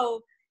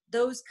allow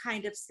those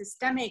kind of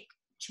systemic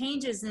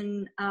changes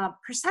in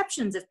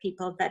perceptions of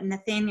people that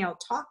Nathaniel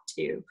talked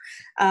to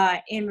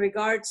in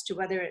regards to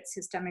whether it's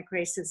systemic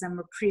racism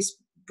or police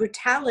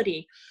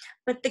brutality.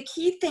 But the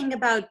key thing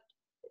about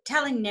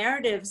telling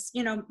narratives,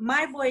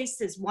 my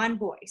voice is one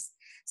voice.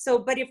 So,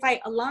 but if I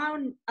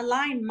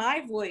align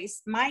my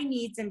voice, my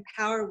needs and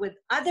power with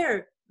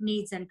other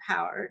needs and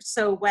power,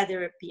 so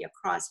whether it be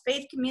across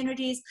faith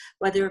communities,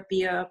 whether it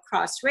be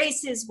across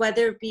races,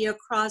 whether it be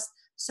across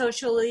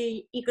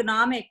socially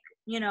economic,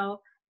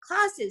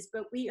 classes,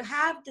 but we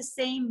have the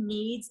same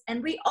needs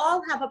and we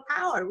all have a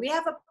power. We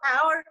have a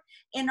power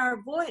in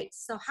our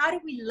voice. So how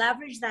do we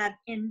leverage that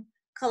in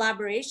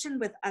collaboration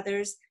with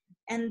others?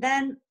 And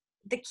then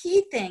the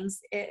key things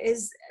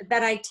is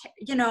that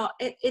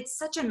it's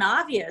such an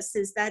obvious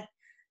is that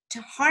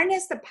to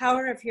harness the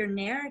power of your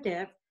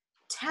narrative,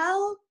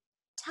 tell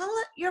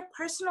your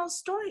personal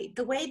story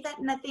the way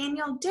that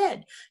Nathaniel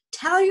did.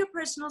 Tell your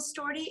personal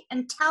story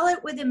and tell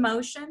it with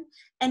emotion,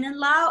 and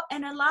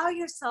allow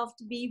yourself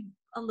to be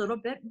a little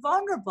bit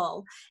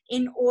vulnerable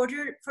in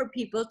order for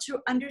people to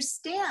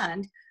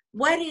understand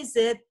what is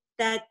it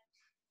that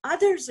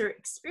others are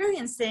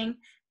experiencing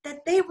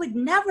that they would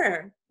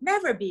never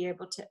be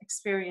able to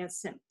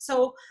experience it.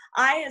 So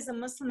I, as a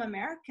Muslim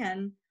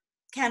American,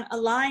 can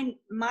align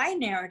my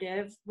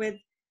narrative with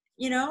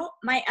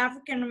my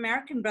African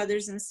American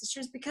brothers and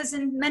sisters, because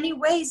in many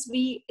ways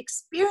we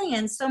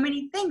experience so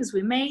many things.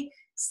 We may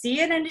see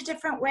it in a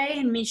different way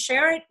and may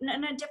share it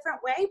in a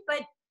different way,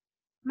 but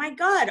my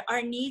God,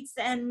 our needs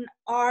and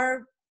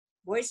our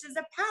voices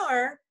of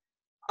power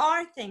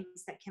are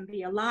things that can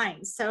be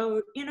aligned.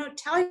 So,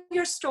 tell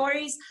your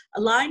stories,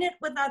 align it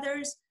with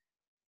others,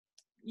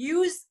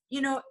 use,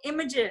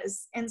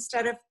 images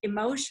instead of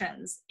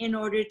emotions in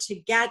order to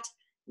get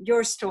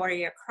your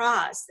story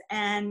across,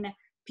 and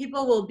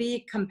people will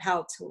be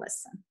compelled to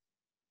listen.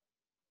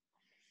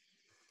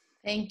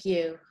 Thank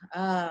you.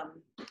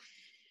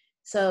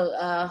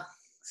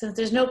 Since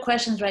there's no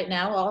questions right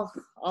now,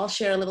 I'll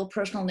share a little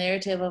personal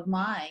narrative of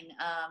mine.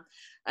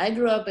 I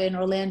grew up in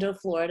Orlando,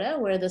 Florida,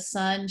 where the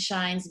sun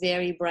shines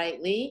very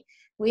brightly.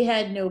 We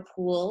had no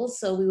pools,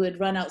 so we would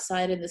run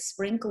outside in the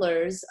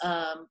sprinklers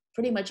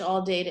pretty much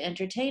all day to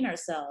entertain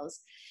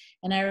ourselves.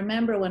 And I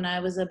remember when I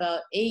was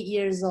about 8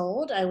 years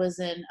old, I was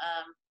in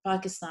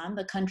Pakistan,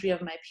 the country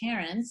of my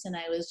parents, and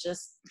it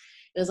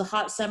was a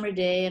hot summer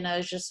day, and I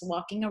was just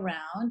walking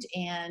around,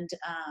 and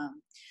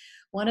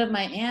one of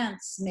my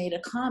aunts made a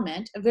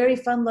comment, a very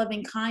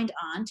fun-loving, kind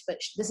aunt, but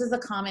this is the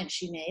comment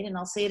she made, and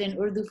I'll say it in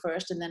Urdu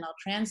first, and then I'll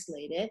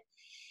translate it.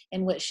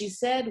 And what she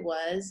said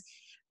was,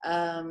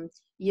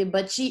 "Ye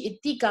bachi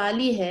itti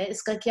kali hai,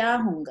 iska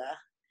kya hoga?"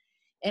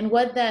 And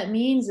what that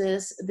means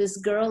is, this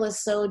girl is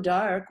so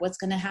dark, what's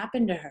going to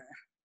happen to her,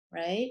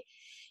 right?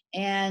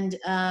 And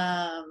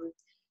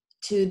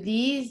to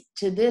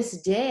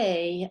this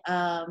day,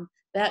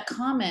 that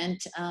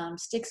comment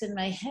sticks in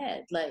my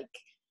head, like,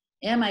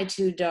 am I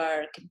too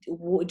dark?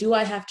 Do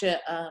I have to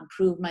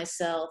prove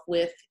myself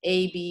with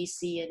A, B,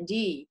 C, and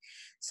D?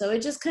 So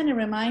it just kind of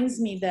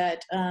reminds me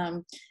that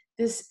I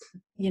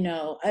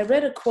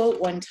read a quote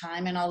one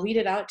time, and I'll read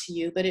it out to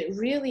you, but it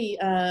really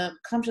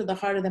comes to the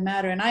heart of the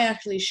matter. And I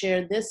actually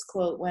shared this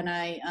quote when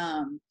I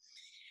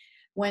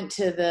went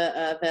to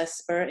the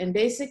Vesper, and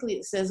basically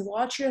it says,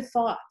 watch your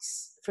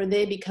thoughts, for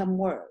they become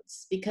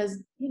words. Because,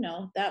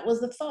 that was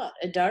the thought.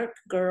 A dark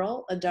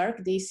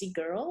Desi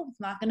girl,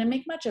 not going to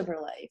make much of her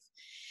life.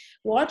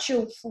 Watch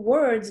your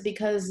words,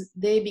 because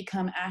they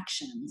become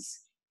actions.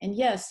 And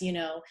yes, in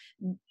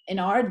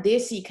our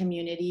Desi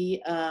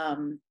community,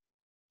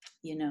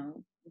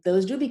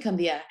 those do become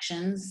the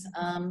actions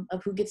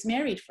of who gets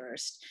married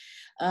first.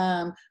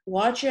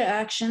 Watch your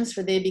actions,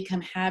 for they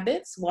become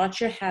habits.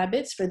 Watch your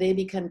habits, for they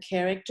become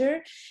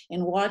character.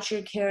 And watch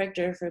your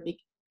character,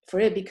 for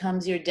it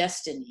becomes your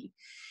destiny.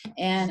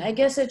 And I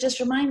guess it just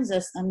reminds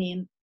us,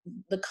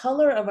 the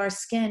color of our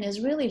skin is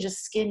really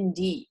just skin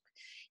deep.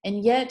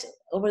 And yet,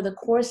 over the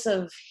course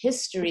of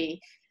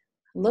history,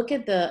 look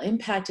at the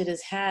impact it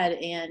has had,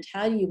 and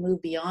how do you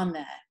move beyond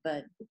that?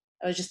 But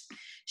I was just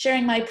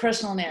sharing my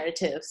personal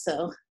narrative,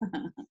 so.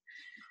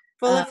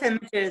 Full of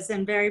images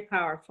and very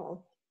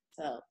powerful.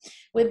 So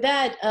with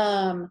that,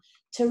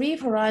 Tarif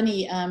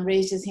Harani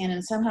raised his hand,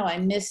 and somehow I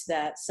missed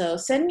that. So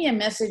send me a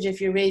message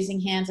if you're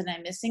raising hands and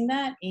I'm missing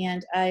that,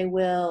 and I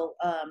will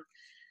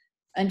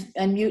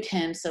unmute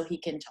him so he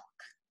can talk.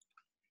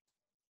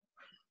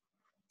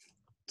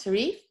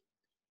 Tarif?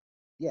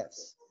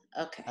 Yes.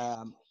 Okay.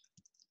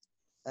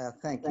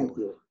 Thank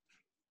you.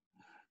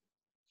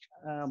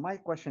 My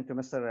question to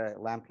Mr.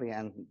 Lampley,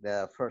 and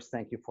first,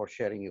 thank you for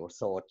sharing your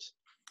thoughts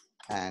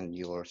and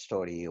your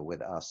story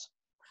with us.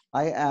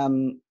 I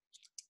am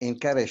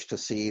encouraged to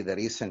see the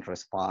recent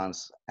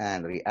response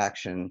and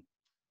reaction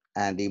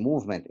and the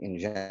movement in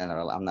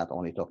general. I'm not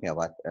only talking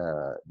about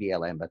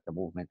BLM, but the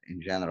movement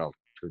in general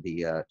to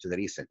the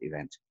recent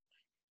event.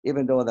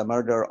 Even though the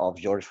murder of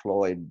George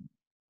Floyd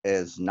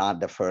is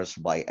not the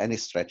first by any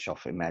stretch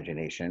of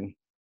imagination,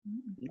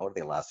 nor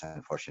the last,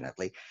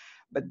 unfortunately,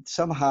 but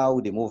somehow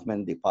the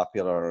movement, the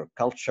popular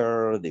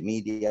culture, the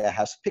media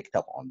has picked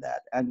up on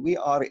that. And we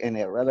are in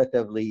a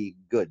relatively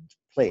good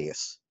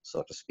place,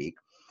 so to speak.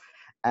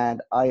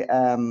 And I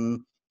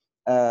am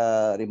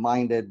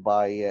reminded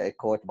by a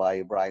quote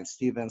by Brian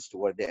Stevens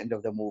toward the end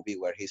of the movie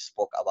where he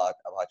spoke about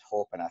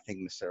hope. And I think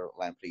Mr.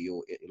 Lampley,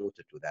 you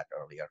alluded to that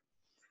earlier.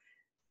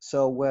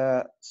 So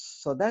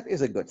that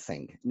is a good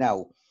thing.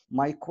 Now,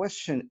 my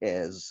question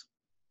is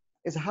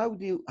how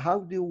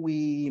do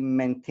we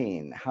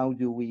maintain, how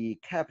do we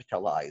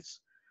capitalize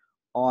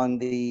on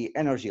the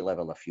energy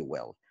level, if you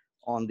will,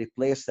 on the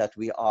place that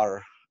we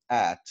are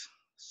at,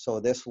 so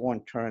this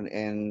won't turn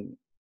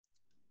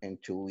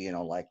into, you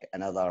know, like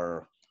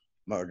another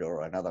murder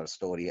or another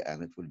story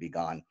and it will be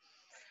gone.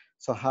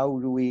 So how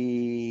do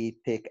we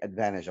take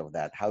advantage of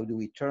that? How do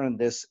we turn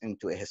this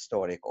into a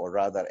historic, or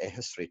rather a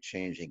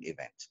history-changing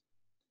event?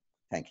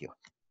 Thank you.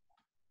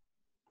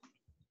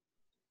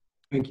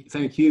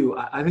 Thank you.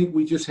 I think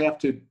we just have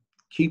to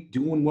keep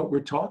doing what we're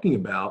talking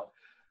about.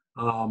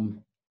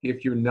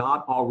 If you're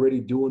not already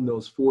doing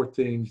those 4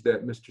 things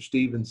that Mr.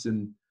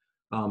 Stevenson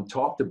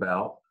talked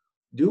about,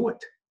 do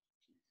it.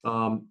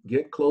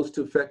 Get close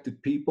to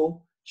affected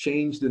people,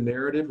 change the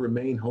narrative,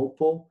 remain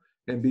hopeful,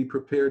 and be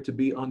prepared to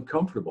be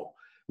uncomfortable.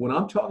 When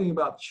I'm talking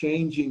about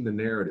changing the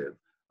narrative,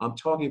 I'm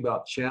talking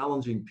about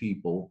challenging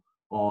people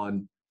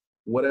on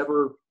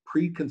whatever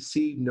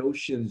preconceived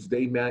notions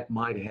they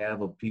might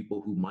have of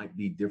people who might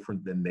be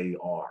different than they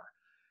are.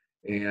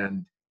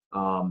 And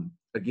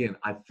again,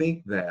 I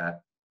think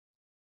that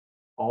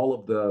all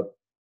of the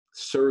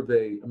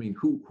survey, I mean,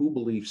 who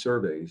believes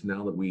surveys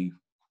now that we,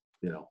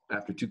 you know,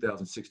 after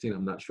 2016,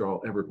 I'm not sure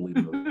I'll ever believe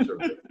in those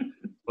surveys.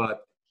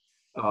 But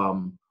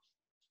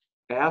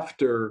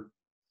after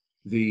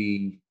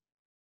the,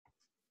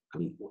 I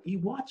mean, you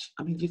watch,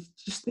 I mean,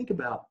 just think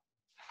about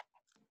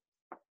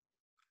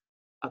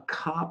a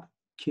cop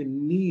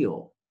can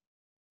kneel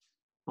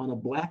on a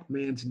black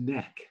man's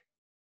neck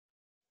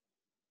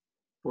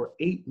for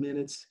 8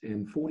 minutes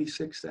and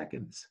 46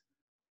 seconds.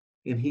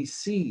 And he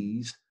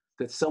sees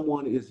that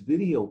someone is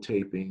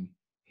videotaping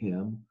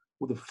him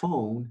with a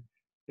phone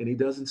and he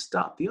doesn't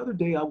stop. The other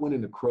day I went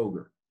into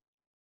Kroger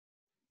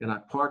and I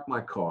parked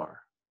my car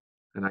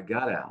and I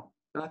got out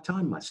and I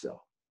timed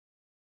myself.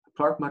 I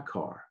parked my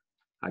car.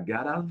 I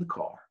got out of the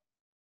car.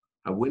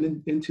 I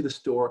went into the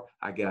store.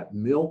 I got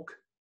milk,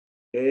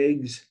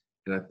 eggs,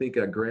 and I think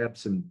I grabbed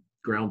some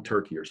ground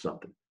turkey or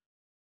something.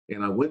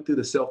 And I went through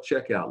the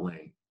self-checkout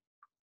lane.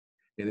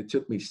 And it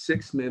took me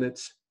 6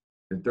 minutes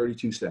and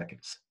 32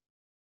 seconds.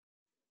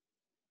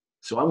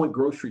 So I went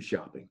grocery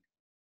shopping.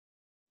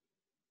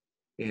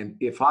 And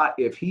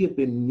if he had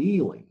been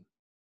kneeling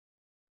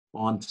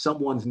on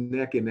someone's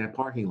neck in that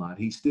parking lot,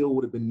 he still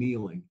would have been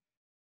kneeling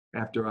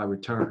after I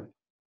returned.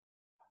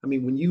 I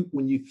mean,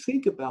 when you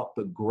think about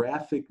the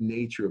graphic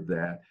nature of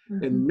that,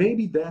 and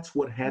maybe that's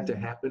what had to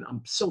happen.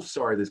 I'm so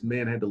sorry this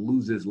man had to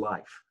lose his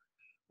life,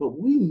 but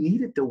we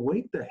needed to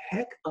wake the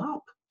heck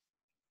up.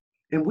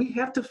 And we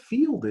have to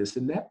feel this,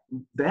 and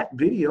that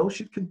video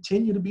should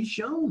continue to be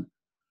shown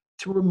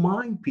to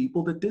remind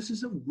people that this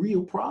is a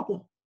real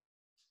problem.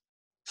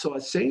 So I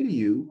say to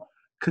you,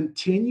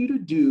 continue to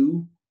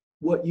do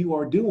what you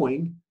are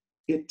doing.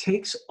 It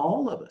takes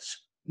all of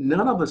us.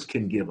 None of us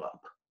can give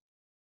up.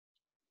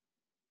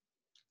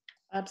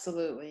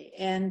 Absolutely.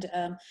 And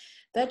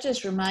that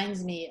just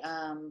reminds me,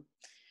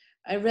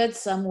 I read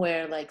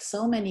somewhere like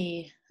so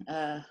many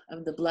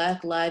of the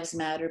Black Lives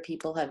Matter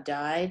people have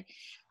died,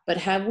 but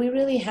have we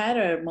really had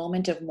our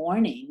moment of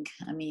mourning?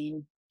 I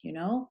mean, you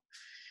know,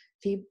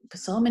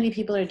 so many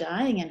people are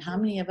dying, and how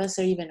many of us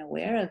are even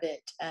aware of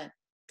it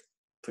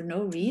for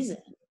no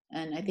reason?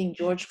 And I think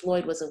George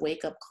Floyd was a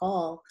wake-up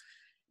call.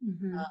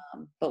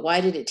 But why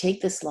did it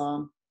take this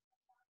long?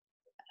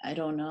 I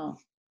don't know.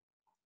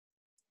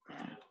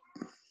 Yeah.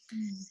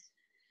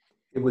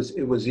 It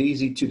was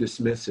easy to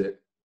dismiss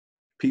it.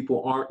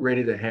 People aren't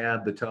ready to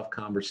have the tough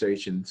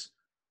conversations.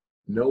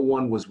 No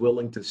one was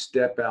willing to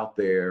step out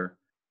there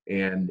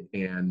and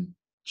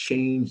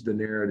change the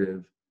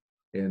narrative.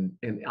 And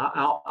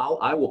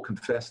I will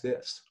confess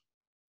this.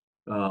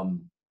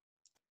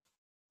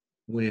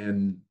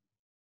 When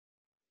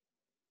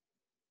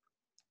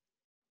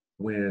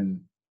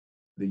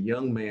the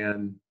young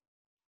man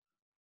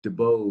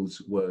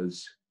DuBose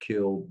was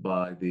killed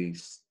by the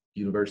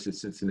University of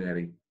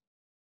Cincinnati,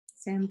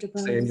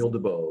 Samuel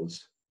DuBose,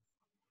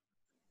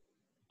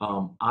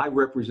 I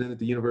represented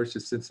the University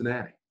of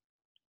Cincinnati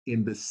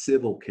in the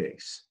civil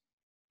case.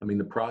 I mean,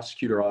 the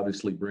prosecutor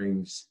obviously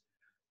brings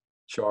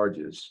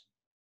charges,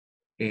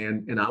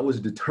 And I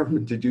was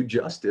determined to do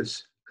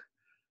justice,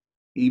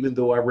 even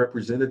though I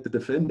represented the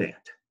defendant.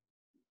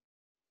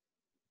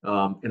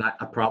 And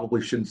I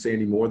probably shouldn't say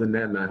any more than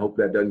that, and I hope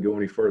that doesn't go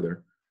any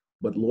further.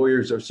 But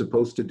lawyers are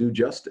supposed to do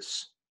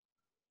justice.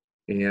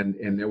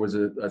 And there was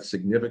a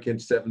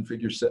significant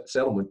seven-figure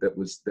settlement that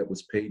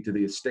was paid to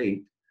the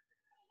estate.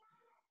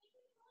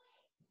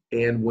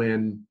 And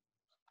when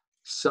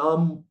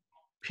some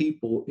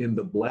people in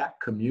the Black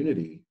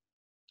community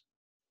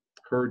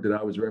heard that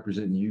I was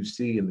representing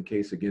UC in the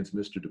case against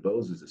Mr.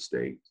 DuBose's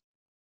estate,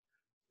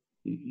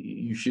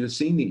 you should have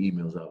seen the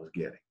emails I was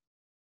getting.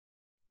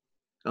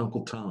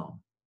 Uncle Tom,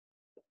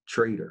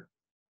 traitor,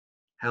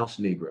 house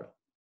Negro,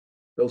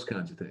 those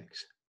kinds of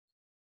things.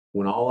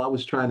 When all I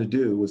was trying to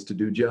do was to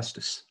do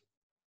justice.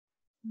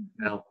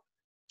 Now,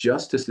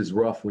 justice is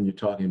rough when you're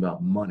talking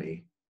about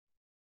money.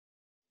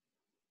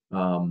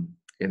 And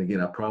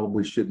again, I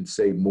probably shouldn't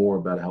say more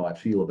about how I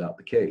feel about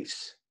the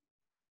case.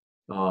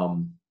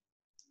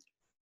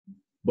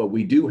 But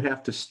we do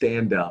have to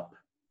stand up.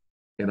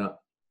 And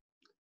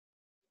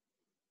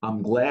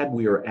I'm glad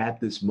we are at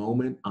this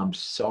moment. I'm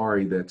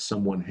sorry that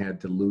someone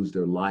had to lose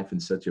their life in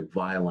such a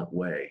violent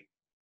way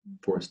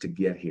for us to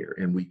get here,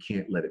 and we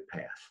can't let it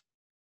pass.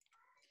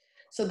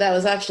 So that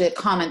was actually a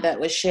comment that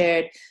was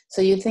shared.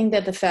 So you think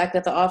that the fact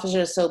that the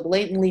officer so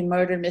blatantly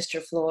murdered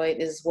Mr. Floyd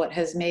is what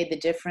has made the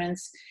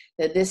difference,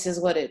 that this is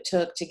what it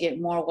took to get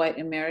more white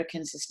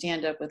Americans to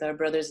stand up with our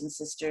brothers and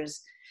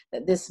sisters,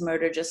 that this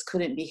murder just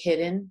couldn't be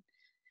hidden?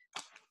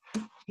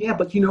 Yeah,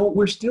 but you know,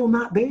 we're still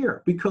not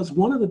there, because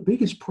one of the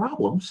biggest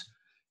problems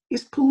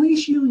is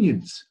police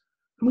unions.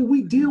 I mean,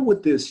 we deal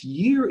with this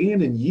year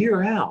in and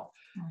year out.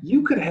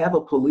 You could have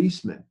a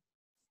policeman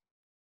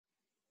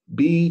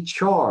be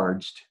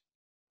charged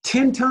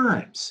 10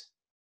 times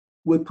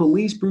with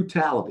police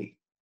brutality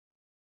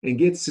and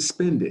get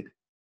suspended.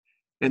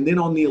 And then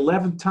on the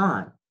 11th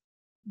time,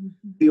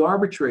 the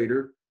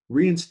arbitrator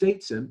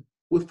reinstates him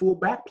with full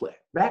back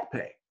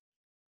pay.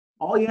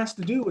 All he has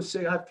to do is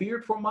say, I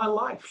feared for my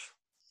life.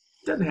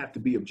 It doesn't have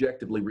to be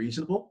objectively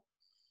reasonable.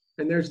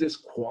 And there's this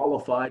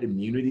qualified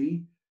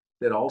immunity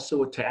that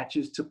also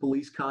attaches to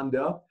police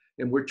conduct.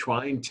 And we're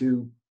trying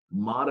to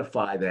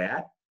modify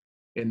that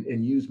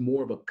and use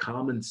more of a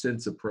common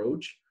sense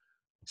approach.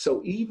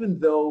 So even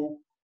though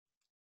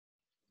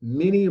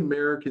many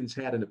Americans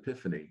had an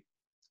epiphany,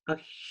 a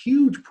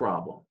huge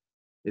problem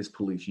is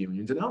police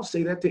unions. And I'll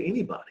say that to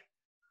anybody.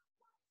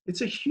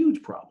 It's a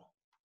huge problem.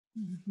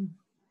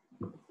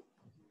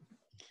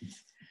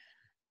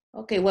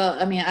 Okay, well,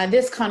 I mean,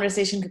 this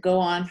conversation could go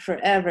on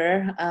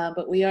forever,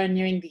 but we are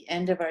nearing the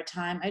end of our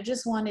time. I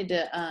just wanted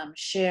to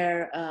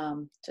share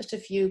just a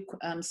few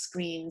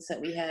screens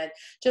that we had,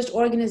 just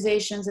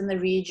organizations in the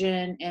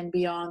region and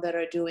beyond that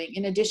are doing,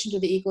 in addition to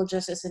the Equal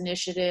Justice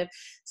Initiative.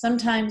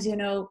 Sometimes, you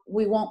know,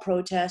 we won't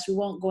protest, we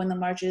won't go in the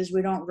marches,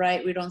 we don't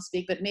write, we don't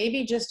speak, but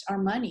maybe just our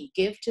money,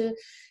 give to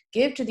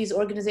these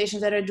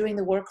organizations that are doing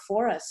the work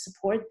for us,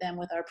 support them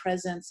with our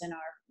presence and our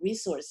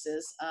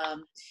resources.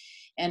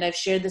 And I've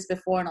shared this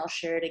before, and I'll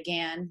share it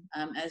again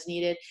as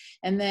needed.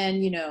 And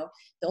then, you know,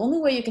 the only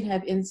way you can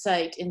have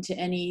insight into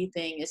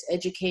anything is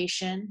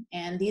education.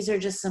 And these are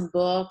just some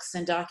books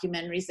and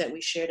documentaries that we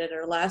shared at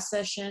our last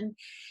session.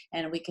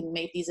 And we can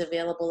make these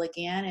available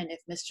again. And if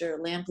Mr.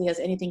 Lampley has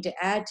anything to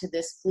add to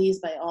this, please,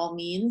 by all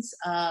means.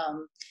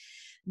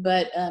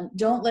 But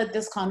don't let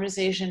this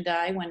conversation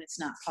die when it's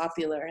not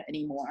popular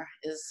anymore,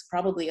 is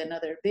probably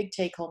another big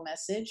take-home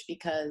message,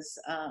 because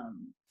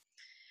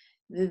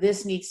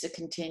this needs to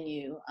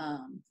continue.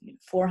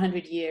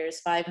 400 years,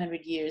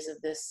 500 years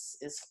of this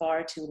is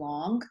far too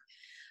long.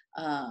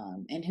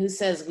 And who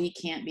says we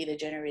can't be the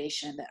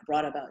generation that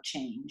brought about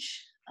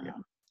change?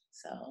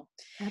 So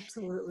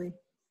absolutely.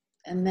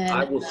 And then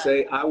I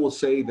will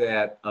say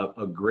that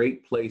a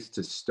great place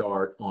to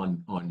start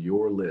on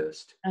your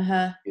list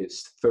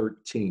is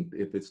 13th.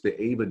 If it's the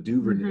Ava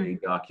DuVernay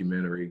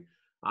documentary,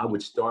 I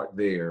would start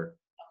there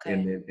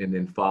and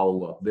then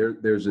follow up.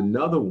 There's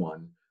another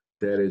one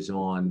that is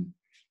on.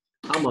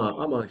 I'm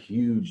a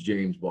huge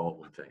James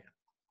Baldwin fan.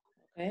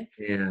 Okay.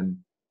 And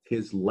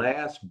his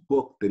last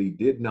book that he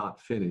did not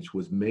finish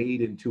was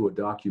made into a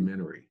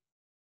documentary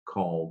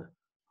called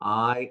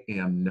I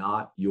Am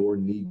Not Your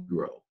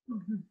Negro.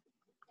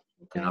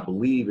 And I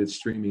believe it's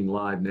streaming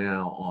live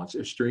now on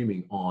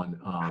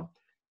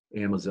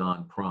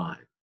Amazon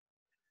Prime.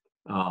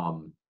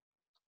 And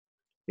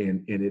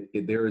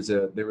there is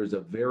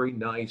a very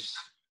nice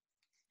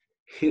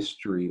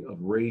history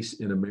of race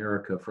in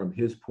America from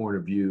his point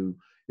of view.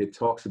 It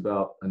talks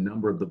about a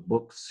number of the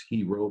books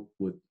he wrote,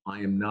 with I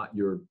Am Not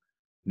Your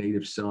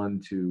Native Son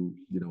to,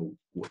 you know,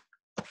 what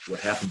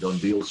happened on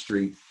Beale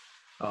Street.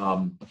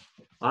 I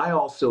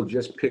also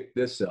just picked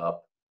this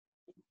up.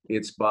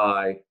 It's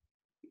by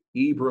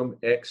Ibram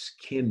X.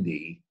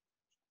 Kendi,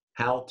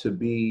 How to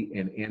Be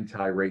an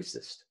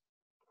Anti-Racist.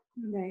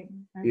 Right.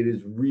 It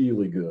is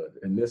really good.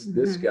 And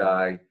this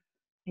guy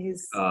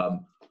is,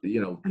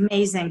 you know,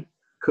 amazing.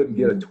 Couldn't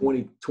get a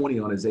 20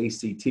 on his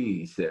ACT,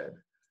 he said.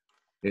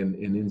 and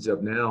ends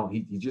up now,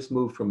 he just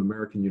moved from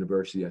American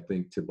University, I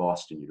think, to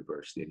Boston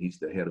University, and he's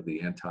the head of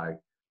the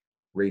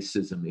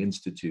Anti-Racism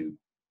Institute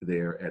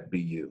there at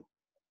BU.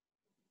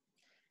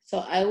 So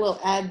I will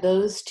add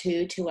those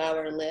two to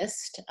our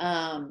list.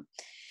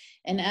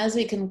 And as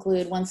we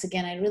conclude, once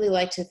again, I'd really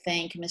like to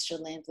thank Mr.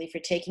 Lampley for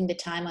taking the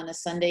time on a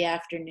Sunday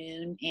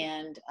afternoon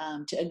and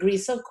to agree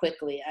so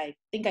quickly. I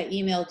think I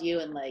emailed you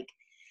and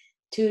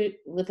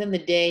within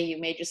the day you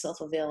made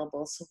yourself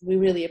available. So we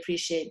really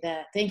appreciate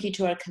that. Thank you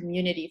to our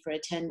community for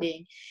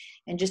attending.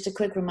 And just a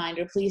quick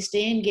reminder, please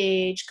stay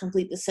engaged,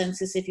 complete the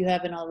census if you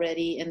haven't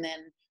already, and then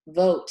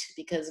vote,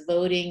 because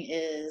voting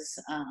is,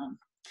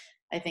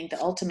 I think, the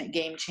ultimate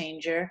game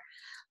changer.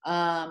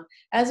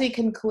 As we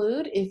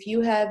conclude, if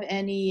you have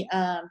any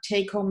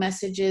take-home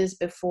messages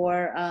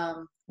before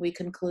we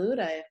conclude,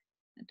 I'd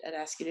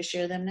ask you to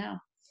share them now.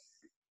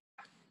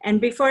 And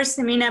before,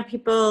 Samina,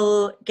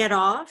 people get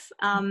off,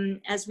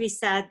 as we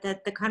said,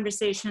 that the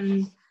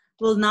conversation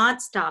will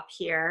not stop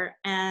here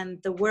and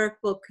the work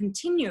will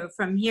continue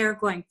from here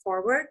going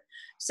forward.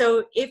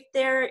 So if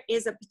there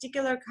is a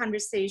particular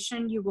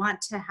conversation you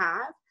want to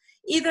have,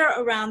 either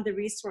around the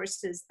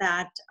resources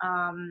that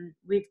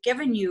we've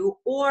given you,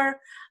 or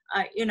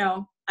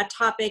a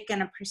topic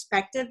and a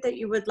perspective that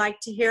you would like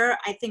to hear.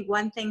 I think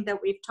one thing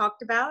that we've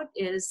talked about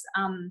is,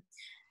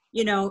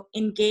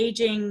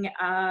 engaging,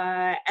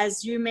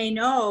 as you may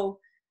know,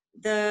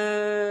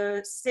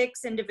 the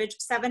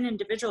 7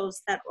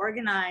 individuals that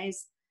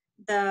organize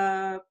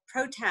the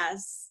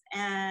protests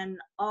and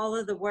all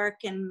of the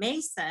work in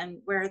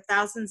Mason, where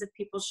thousands of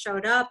people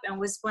showed up, and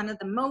was one of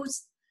the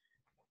most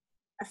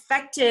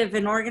effective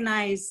and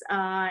organized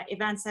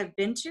events I've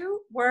been to,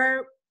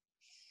 were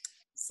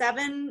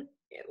 7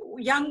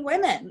 young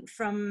women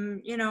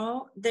from,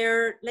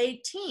 their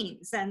late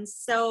teens. And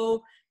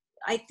so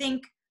I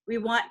think we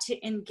want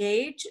to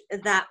engage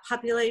that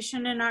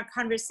population in our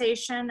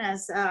conversation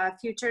as a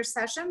future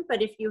session.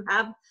 But if you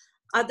have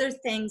other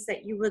things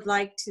that you would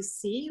like to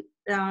see,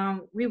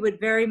 we would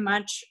very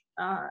much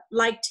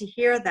like to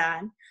hear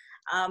that,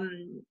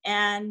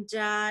 and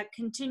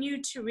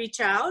continue to reach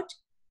out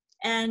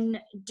and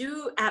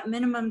do at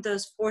minimum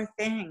those 4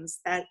 things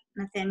that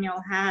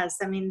Nathaniel has.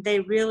 I mean,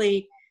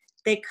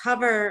 they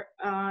cover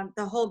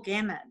the whole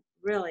gamut,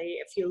 really,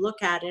 if you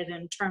look at it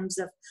in terms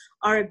of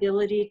our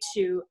ability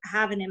to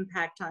have an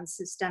impact on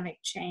systemic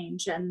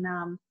change. And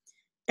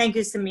thank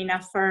you,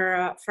 Samina,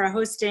 for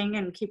hosting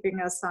and keeping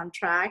us on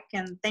track.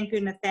 And thank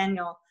you,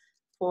 Nathaniel,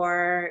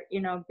 for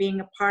being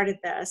a part of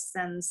this.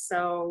 And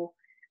so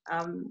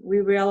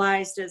we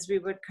realized as we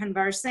were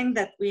conversing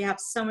that we have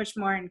so much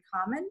more in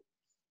common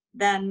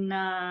than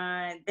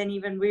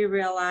even we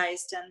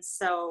realized. And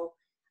so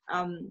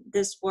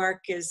this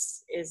work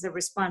is a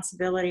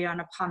responsibility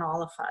upon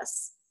all of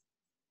us.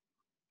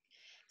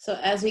 So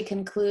as we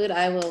conclude,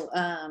 I will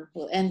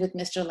we'll end with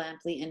Mr.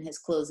 Lampley and his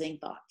closing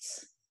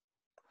thoughts.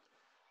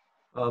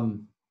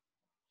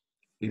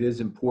 It is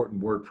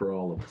important work for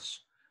all of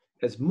us.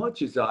 As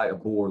much as I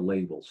abhor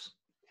labels,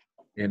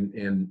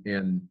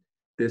 and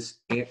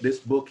this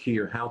book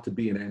here, How to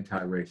Be an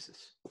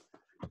Anti-Racist,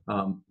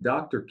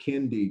 Dr.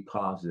 Kendi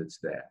posits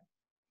that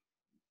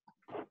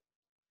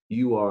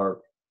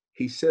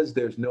he says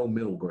there's no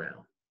middle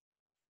ground.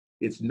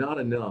 It's not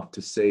enough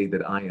to say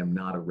that I am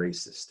not a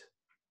racist.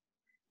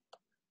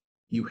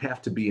 You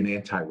have to be an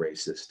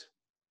anti-racist,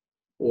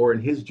 or in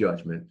his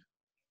judgment,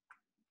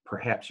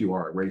 perhaps you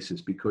are a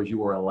racist because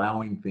you are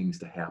allowing things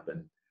to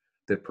happen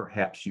that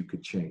perhaps you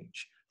could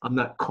change. I'm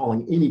not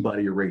calling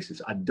anybody a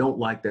racist. I don't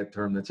like that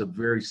term. That's a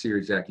very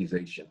serious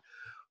accusation.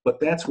 But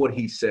that's what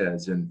he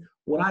says. And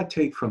what I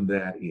take from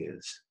that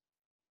is,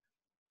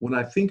 when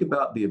I think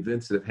about the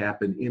events that have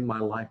happened in my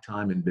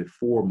lifetime and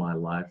before my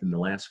life in the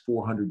last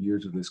 400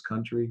 years of this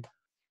country,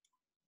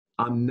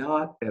 I'm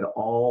not at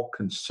all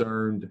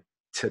concerned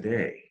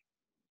today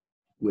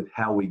with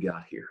how we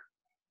got here.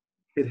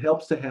 It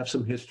helps to have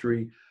some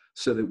history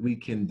so that we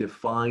can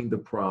define the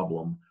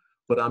problem,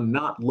 but I'm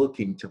not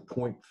looking to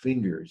point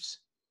fingers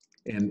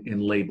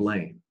and lay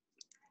blame.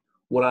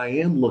 What I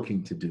am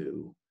looking to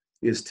do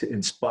is to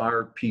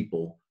inspire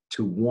people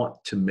to want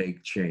to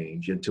make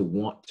change and to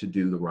want to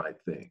do the right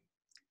thing.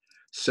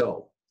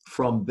 So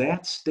from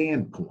that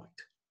standpoint,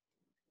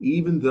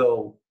 even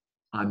though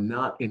I'm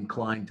not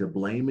inclined to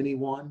blame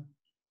anyone,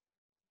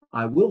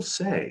 I will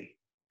say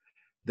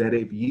that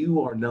if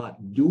you are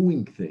not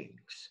doing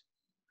things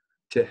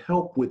to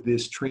help with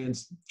this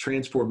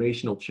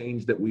transformational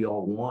change that we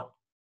all want,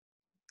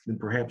 then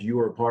perhaps you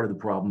are a part of the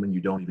problem and you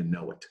don't even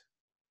know it.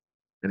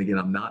 And again,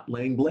 I'm not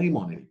laying blame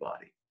on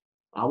anybody.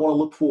 I want to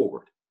look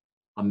forward.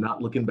 I'm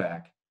not looking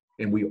back,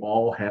 and we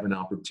all have an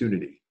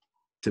opportunity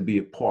to be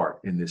a part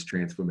in this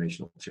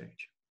transformational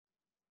change.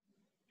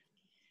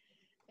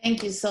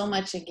 Thank you so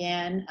much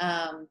again.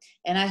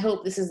 And I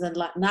hope this is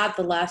not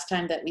the last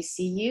time that we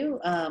see you.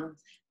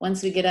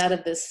 Once we get out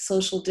of this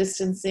social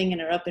distancing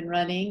and are up and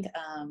running,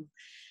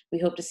 we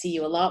hope to see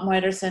you a lot more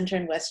at our center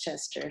in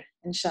Westchester,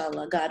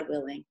 inshallah, God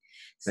willing.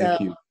 So,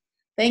 Thank you.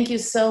 Thank you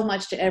so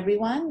much to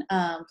everyone.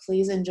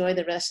 Please enjoy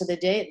the rest of the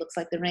day. It looks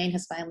like the rain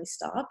has finally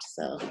stopped.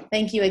 So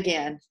thank you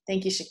again.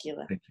 Thank you,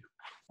 Shakila. Thank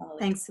you.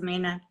 Thanks,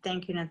 Amina.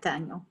 Thank you,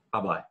 Nathaniel.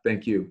 Bye-bye.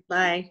 Thank you.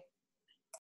 Bye.